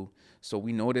can we do? So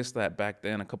we noticed that back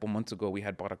then, a couple months ago, we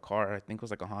had bought a car. I think it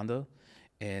was like a Honda,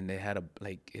 and it had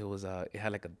it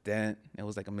had like a dent. It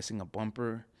was like missing a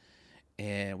bumper,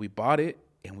 and we bought it,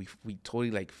 and we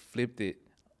totally like flipped it.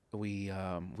 We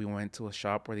went to a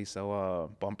shop where they sell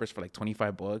bumpers for like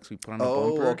 $25. We put on a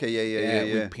bumper. Okay,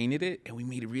 yeah. We painted it, and we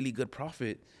made a really good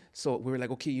profit. So we were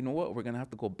like, okay, you know what? We're gonna have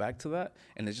to go back to that,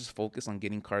 and let's just focus on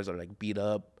getting cars that are like beat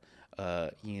up,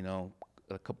 a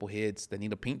couple hits that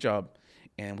need a paint job.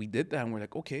 And we did that, and we're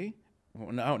like, okay,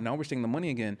 well, now we're seeing the money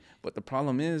again. But the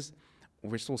problem is,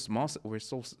 we're so small. We're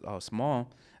so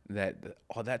small that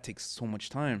all that takes so much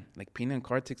time. Like painting a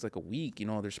car takes like a week.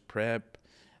 There's prep.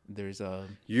 There's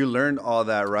you learned all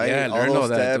that, right? Yeah, I learned all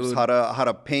those steps, dude. how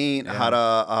to paint, how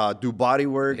to do body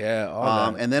work. Yeah,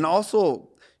 all that. And then also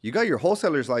you got your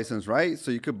wholesaler's license, right? So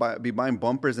you could be buying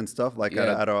bumpers and stuff like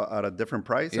at a different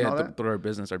price and all that? Through our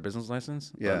business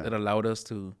license. Yeah. It allowed us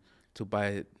to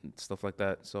buy stuff like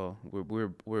that. So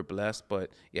we're blessed.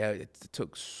 But yeah, it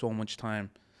took so much time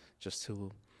just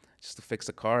to fix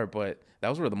a car. But that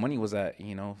was where the money was at,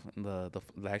 you know. The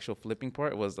actual flipping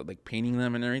part was like painting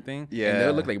them and everything. Yeah. And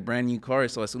they look like brand new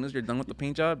cars. So as soon as you're done with the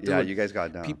paint job, dude, you guys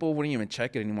got down. People wouldn't even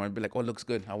check it anymore. It'd be like, oh, it looks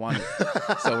good. I want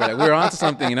it. So we're onto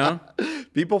something, you know.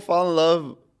 People fall in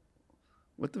love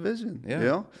with the vision. Yeah. You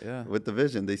know? Yeah. With the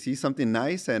vision. They see something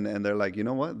nice and they're like, you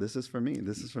know what? This is for me.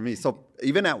 This is for me. So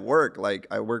even at work, like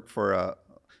I work for a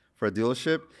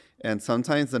dealership, and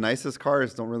sometimes the nicest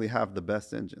cars don't really have the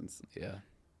best engines. Yeah.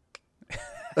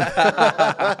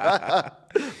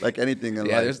 Like anything in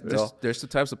life. There's two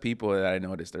types of people that I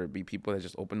noticed. There would be people that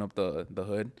just open up the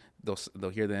hood, they'll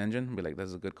hear the engine and be like,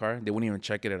 "That's a good car." They wouldn't even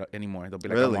check it anymore. They'll be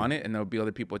like, really? "I want it," and there'll be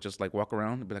other people just like walk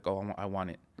around and be like, "Oh, I want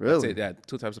it." Really? That's it. Yeah,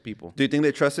 two types of people. Do you think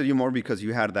they trusted you more because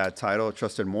you had that title,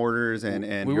 Trusted Motors, and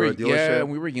you're a dealership? Yeah,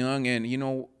 we were young, and you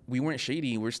know, we weren't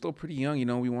shady. We're still pretty young, you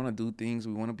know. We want to do things.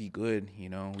 We want to be good, you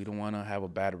know. We don't want to have a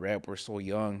bad rep. We're so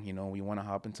young, you know. We want to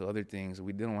hop into other things.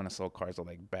 We didn't want to sell cars with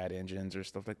like bad engines or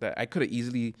stuff like that. I could have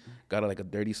easily got like a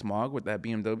dirty smog with that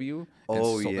BMW. And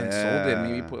sold it.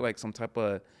 Maybe put like some type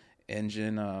of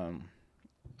engine,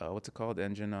 what's it called?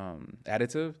 Engine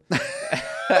additive.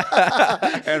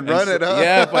 And run it up.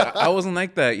 Yeah, but I wasn't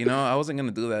like that, you know. I wasn't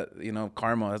gonna do that, you know.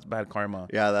 Karma, that's bad karma.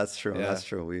 Yeah, that's true. Yeah. That's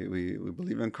true. We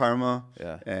believe in karma.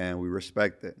 Yeah. And we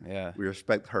respect it. Yeah. We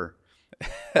respect her.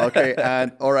 Okay.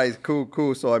 And all right,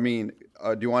 cool. So I mean,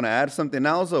 do you want to add something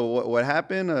else, or what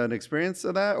happened, an experience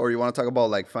of that, or you want to talk about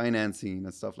like financing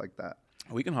and stuff like that?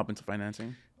 We can hop into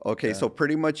financing. Okay, yeah. So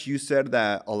pretty much you said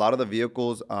that a lot of the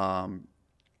vehicles,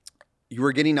 you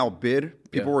were getting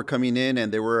outbid. People were coming in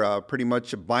and they were pretty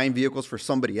much buying vehicles for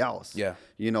somebody else. Yeah.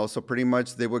 You know, so pretty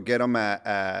much they would get them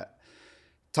at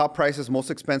top prices, most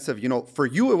expensive. You know, for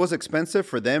you, it was expensive.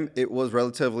 For them, it was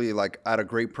relatively like at a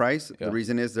great price. Yeah. The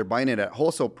reason is they're buying it at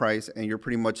wholesale price and you're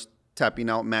pretty much tapping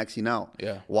out, maxing out.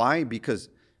 Yeah. Why? Because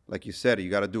like you said, you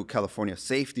got to do California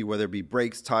safety, whether it be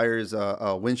brakes, tires,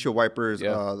 windshield wipers,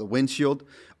 the windshield.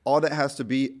 All that has to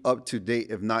be up to date.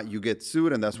 If not, you get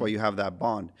sued, and that's why you have that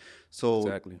bond. So,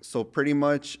 exactly. So pretty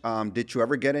much, did you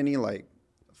ever get any like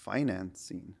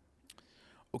financing?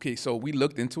 Okay, so we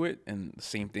looked into it, and the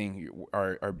same thing.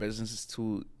 Our business is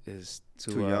too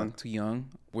young. Too young.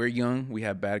 We're young. We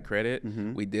have bad credit.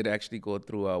 Mm-hmm. We did actually go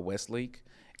through Westlake.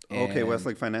 Okay,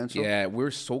 Westlake Financial. Yeah,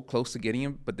 we're so close to getting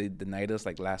him, but they denied us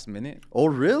like last minute. Oh,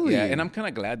 really? Yeah, and I'm kind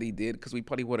of glad they did, because we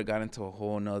probably would have got into a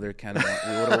whole nother kind of. We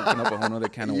would have opened up a whole nother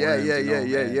kind of worms.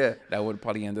 Yeah. That would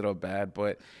probably ended up bad,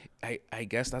 but I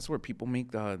guess that's where people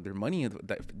make their money.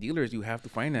 Dealers, you have to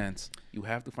finance. You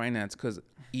have to finance, because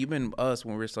even us,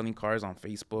 when we're selling cars on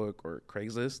Facebook or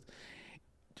Craigslist,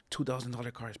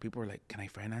 $2,000 cars, people are like, "Can I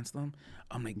finance them?"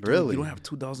 I'm like, "Really? You don't have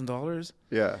 $2,000?"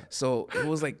 Yeah. So it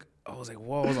was like. I was like,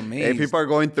 whoa, I was amazed. Hey, people are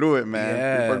going through it, man.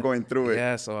 Yeah. People are going through it.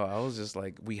 Yeah, so I was just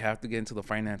like, we have to get into the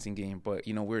financing game. But,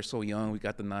 you know, we're so young, we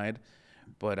got denied.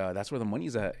 But that's where the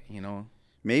money's at, you know.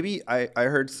 Maybe I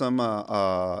heard some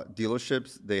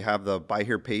dealerships, they have the buy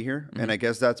here, pay here. Mm-hmm. And I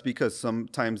guess that's because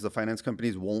sometimes the finance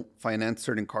companies won't finance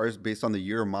certain cars based on the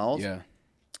year of miles. Yeah.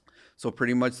 So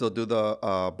pretty much they'll do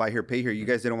the buy here, pay here. You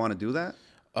guys didn't want to do that?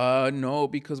 No,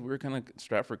 because we were kind of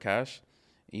strapped for cash,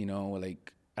 you know,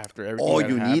 like. After everything. Oh,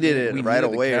 you needed it right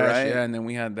away, right? Yeah, and then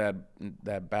we had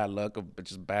that bad luck of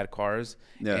just bad cars.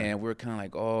 Yeah. And we were kind of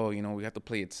like, oh, you know, we have to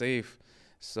play it safe.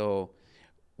 So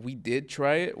we did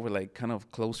try it. We're like kind of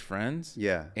close friends.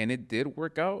 Yeah. And it did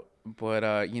work out.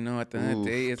 But, you know, at the end of the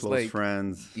day, it's close like.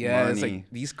 friends. Yeah, money.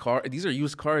 It's like these are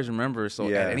used cars, remember? So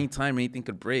at any time, anything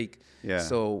could break. Yeah.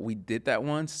 So we did that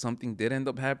once. Something did end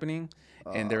up happening.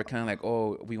 And they were kind of like,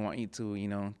 oh, we want you to, you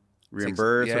know.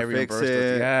 Reimburse or fix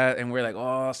it. Yeah, and we're like,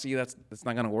 oh, see, that's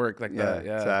not gonna work like that.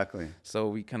 Yeah, exactly. So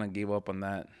we kind of gave up on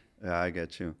that. Yeah, I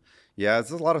get you. Yeah,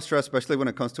 it's a lot of stress, especially when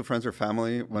it comes to friends or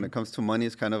family. When it comes to money,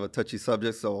 it's kind of a touchy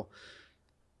subject. So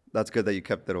that's good that you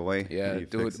kept it away. Yeah,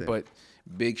 dude. But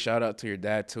big shout out to your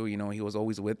dad too. You know, he was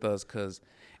always with us, because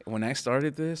when I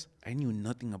started this, I knew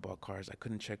nothing about cars. I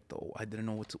couldn't check I didn't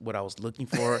know what I was looking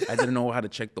for. I didn't know how to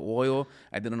check the oil.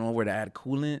 I didn't know where to add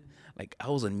coolant. Like, I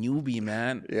was a newbie,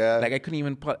 man. Yeah. Like, I couldn't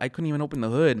even open the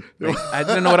hood. Like, I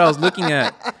didn't know what I was looking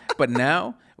at. But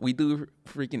now we do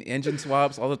freaking engine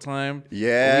swaps all the time.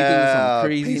 Yeah. We do some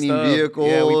crazy painting stuff. Vehicles.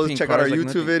 Yeah, we paint check out our like YouTube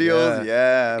nothing. videos.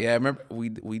 Yeah. Yeah, I remember we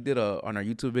did on our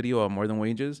YouTube video on More Than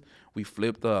Wages, we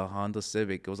flipped a Honda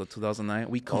Civic. It was a 2009.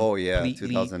 We completely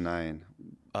 2009.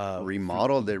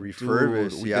 Remodeled it,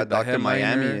 refurbished. Dude, Dr.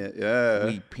 Miami. Yeah.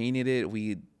 We painted it.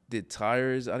 We did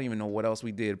tires. I don't even know what else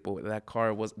we did, but that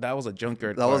was a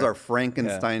junkyard car. That was our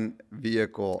Frankenstein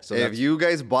vehicle. So if you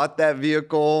guys bought that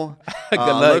vehicle,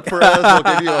 look for us.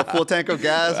 We'll give you a full tank of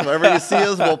gas. Wherever you see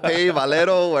us, we'll pay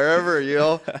Valero, wherever,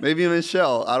 maybe even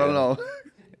Shell. I don't know.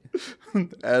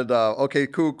 And okay,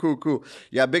 cool.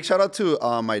 Yeah, big shout out to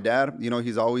my dad.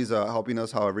 He's always helping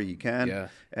us however he can. Yeah.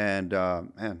 And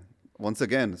man, once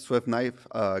again, Swift knife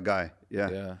guy.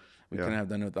 Yeah. We couldn't have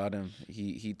done it without him.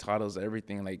 He taught us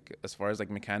everything. Like as far as like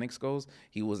mechanics goes,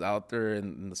 he was out there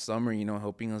in the summer,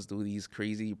 helping us do these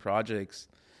crazy projects,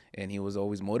 and he was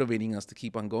always motivating us to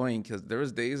keep on going. Because there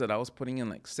was days that I was putting in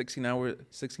like 16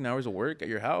 hours of work at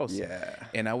your house. Yeah.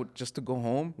 And I would just to go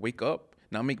home, wake up,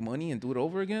 now make money and do it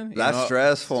over again. That's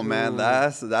stressful, man.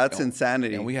 That's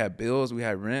insanity. And we had bills, we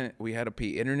had rent, we had to pay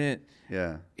internet.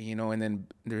 Yeah. And then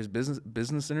there's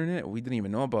business internet. We didn't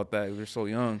even know about that. We were so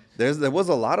young. There was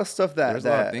a lot of stuff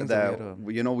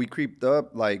we creeped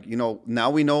up. Like, now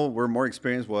we know we're more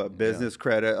experienced with business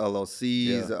credit,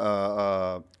 LLCs,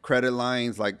 credit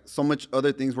lines, like so much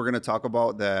other things we're going to talk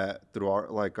about that through our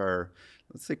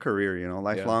let's say career,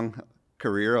 lifelong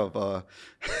career of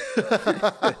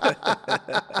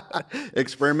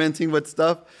experimenting with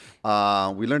stuff.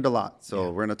 We learned a lot,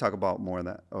 so we're gonna talk about more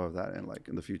of that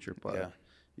in the future. But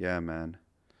yeah, man.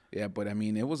 Yeah, but I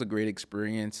mean, it was a great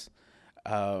experience.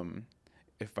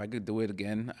 If I could do it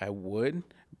again, I would.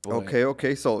 But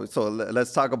okay. So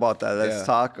let's talk about that. Let's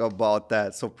talk about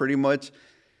that. So pretty much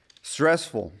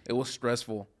stressful. It was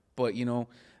stressful, but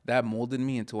that molded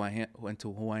me into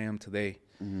who I am today.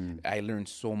 I learned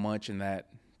so much in that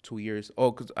 2 years. Oh,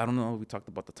 because I don't know. We talked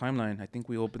about the timeline. I think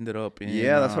we opened it up.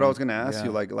 That's what I was gonna ask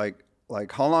you.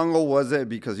 Like how long ago was it?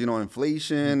 Because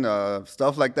inflation,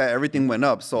 stuff like that, everything went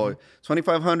up. So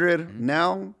 2,500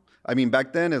 now. I mean,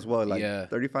 back then as well,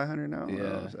 3,500 now.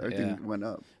 Everything went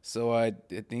up. So I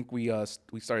think we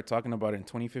started talking about it in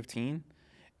 2015,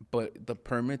 but the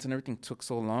permits and everything took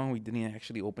so long. We didn't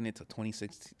actually open it to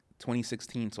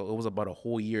 2016. So it was about a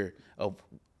whole year of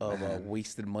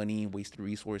wasted money, wasted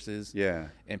resources. Yeah.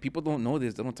 And people don't know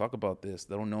this. They don't talk about this.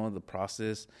 They don't know the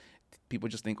process. People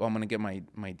just think, I'm going to get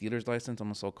my dealer's license. I'm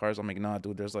going to sell cars. I'm like, nah,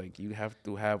 dude, you have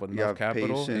to have enough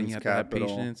capital. And you have to have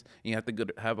patience. And you have to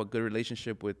have a good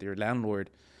relationship with your landlord.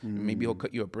 Maybe he'll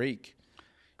cut you a break.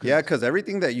 Yeah, because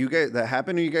everything that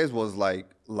happened to you guys was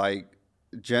like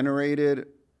generated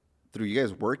through you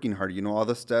guys working hard. All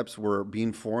the steps were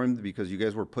being formed because you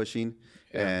guys were pushing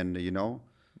and,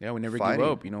 Yeah, we never give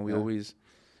up. We always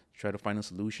try to find a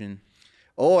solution.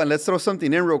 Oh, and let's throw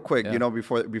something in real quick.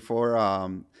 Before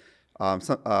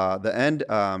the end.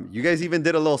 You guys even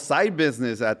did a little side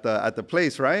business at the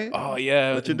place, right? Oh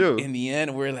yeah. What you do? In the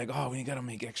end, we're like, we gotta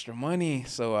make extra money.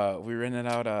 So we rented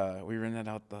out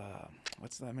the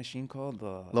what's that machine called?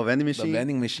 The vending machine. The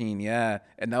vending machine, yeah.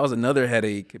 And that was another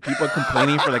headache. People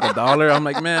complaining for like $1. I'm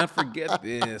like, man, forget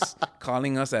this.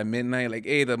 Calling us at midnight, like,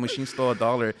 hey, the machine stole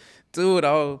 $1. Dude,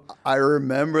 I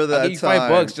remember that I'll give you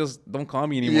 $5. Just don't call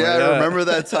me anymore. Yeah, I remember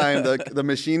that time. The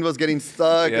machine was getting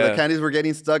stuck. Yeah. The candies were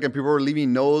getting stuck, and people were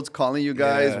leaving notes, calling you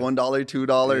guys $1, $2.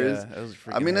 Yeah, it was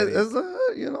freaking. I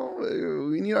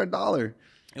mean, we need our dollar.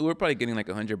 We were probably getting like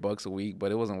 $100 a week,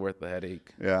 but it wasn't worth the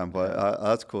headache. Yeah, but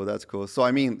that's cool. That's cool. So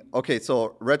I mean, okay.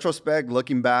 So retrospect,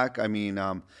 looking back, I mean,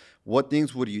 what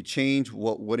things would you change?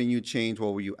 What wouldn't you change?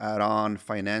 What would you add on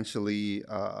financially,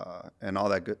 and all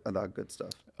that good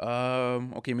stuff?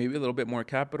 Okay, maybe a little bit more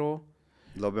capital.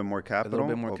 A little bit more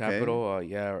capital. Capital.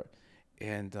 Yeah,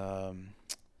 and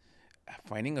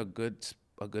finding a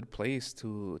good place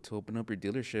to open up your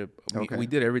dealership. We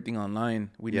did everything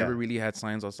online. We never really had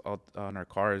signs on our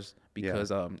cars because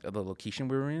of the location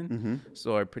we were in. Mm-hmm.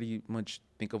 So I pretty much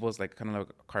think of us like kind of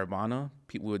like Carvana.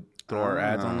 People would throw our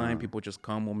ads online. People would just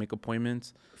come. We'll make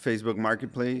appointments. Facebook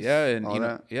Marketplace. Yeah, and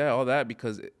all that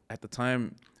because at the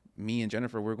time, me and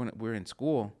Jennifer, we're in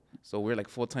school, so we're like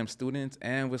full-time students,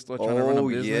 and we're still trying to run a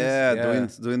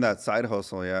business. Doing that side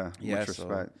hustle, Much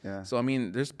respect. So I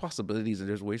mean, there's possibilities and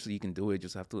there's ways that you can do it.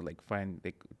 Just have to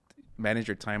manage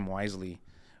your time wisely.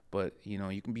 But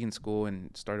you can be in school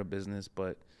and start a business,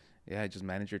 but just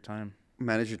manage your time.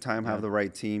 Have the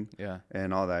right team,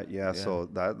 and all that. Yeah. So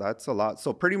that's a lot.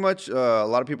 So pretty much, a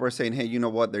lot of people are saying, hey, you know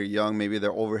what? They're young. Maybe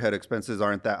their overhead expenses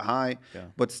aren't that high. Yeah.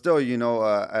 But still,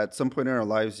 at some point in our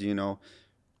lives,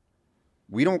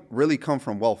 we don't really come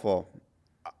from wealth. Well,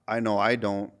 I know I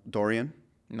don't. Dorian,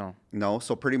 No.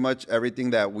 So pretty much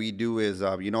everything that we do is,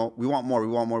 we want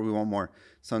more.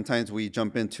 Sometimes we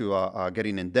jump into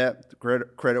getting in debt,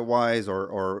 credit-wise,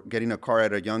 or getting a car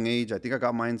at a young age. I think I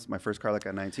got my first car like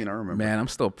at 19. I remember. Man, I'm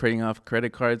still paying off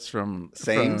credit cards from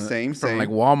same like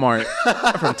Walmart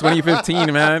from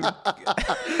 2015, man.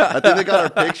 I think they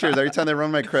got our pictures. Every time they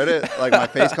run my credit, like my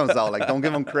face comes out. Like, don't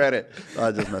give them credit.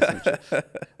 I just messing with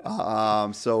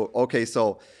you.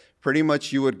 So pretty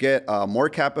much you would get more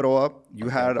capital up. You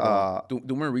had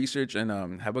do more research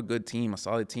and have a good team, a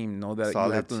solid team. Know that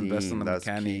you have to invest in the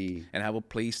mechanic and have a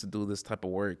place to do this type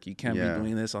of work. You can't be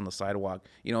doing this on the sidewalk.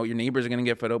 Your neighbors are gonna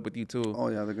get fed up with you too. Oh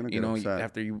yeah, they're gonna get upset.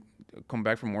 After you come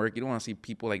back from work, you don't want to see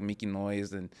people like making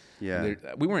noise and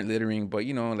we weren't littering, but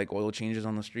like oil changes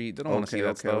on the street. They don't want to see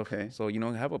that stuff. Okay. So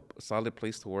have a solid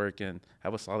place to work and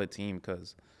have a solid team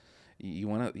because you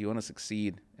want to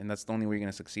succeed, and that's the only way you're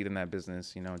going to succeed in that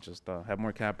business. Just have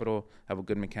more capital, have a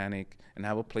good mechanic, and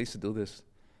have a place to do this.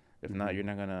 If not, you're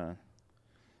not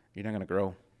gonna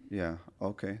grow. Yeah.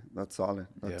 Okay. That's solid.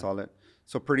 Solid.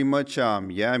 So pretty much,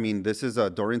 this is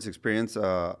Dorian's experience.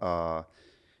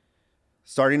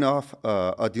 Starting off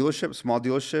a dealership, small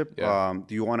dealership. Yeah.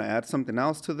 Do you want to add something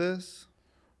else to this?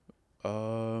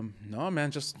 No,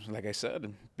 man. Just like I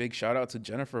said, big shout out to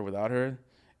Jennifer. Without her,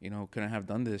 couldn't have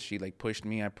done this. She pushed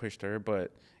me, I pushed her,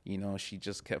 but she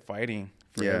just kept fighting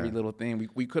for every little thing.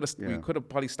 We could have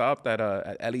probably stopped at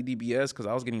LEDBS because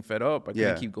I was getting fed up. I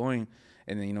couldn't keep going,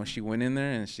 and then she went in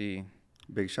there and she.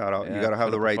 Big shout out. You got to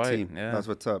have the right team. Yeah. That's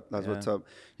what's up. What's up.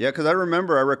 Yeah, because I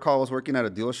recall I was working at a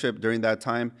dealership during that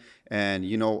time. And,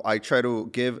 I try to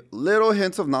give little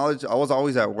hints of knowledge. I was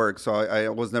always at work, so I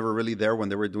was never really there when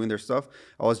they were doing their stuff.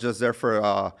 I was just there for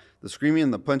the screaming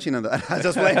and the punching and I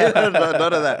just went none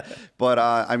of that. But,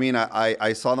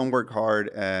 I saw them work hard,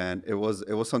 and it was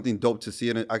something dope to see.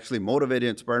 And it actually motivated,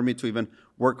 inspired me to even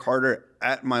work harder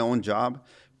at my own job.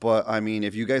 But,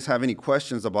 if you guys have any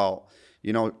questions about,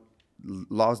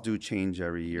 laws do change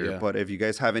every year, but if you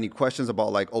guys have any questions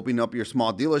about opening up your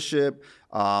small dealership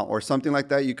or something like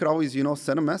that, you could always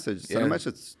send a message. Send a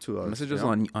message to us. Messages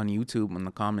on YouTube in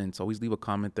the comments. Always leave a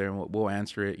comment there, and we'll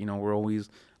answer it. We're always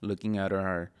looking at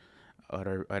our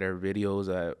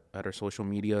videos at our social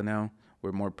media now.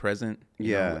 We're more present.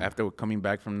 After coming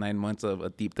back from 9 months of a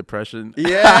deep depression.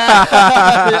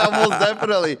 Yeah, most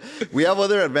definitely. We have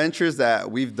other adventures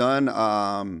that we've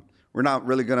done. We're not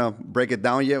really going to break it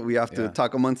down yet. We have to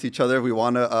talk amongst each other. We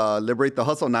want to liberate the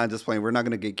hustle. Not just playing. We're not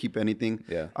going to gatekeep anything.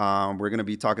 Yeah. We're going to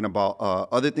be talking about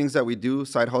other things that we do,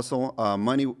 side hustle,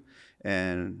 money,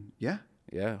 and Yeah,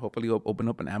 hopefully open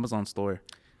up an Amazon store.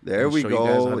 There we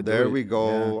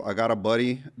go. Yeah. I got a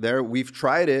buddy there. We've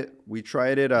tried it. It's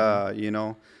a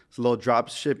little drop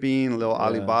shipping, a little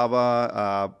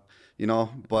Alibaba,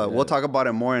 but we'll talk about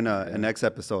it more in a next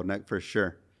episode for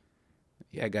sure.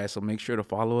 Yeah, guys, so make sure to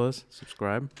follow us,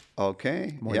 subscribe.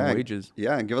 Okay. More wages.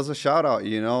 Yeah, and give us a shout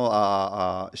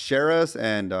out, share us,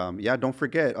 and don't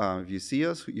forget, if you see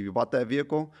us, if you bought that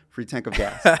vehicle, free tank of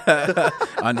gas.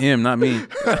 On him, not me.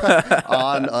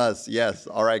 On us, yes.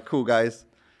 All right, cool, guys.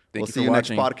 We'll see you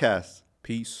next podcast.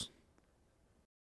 Peace.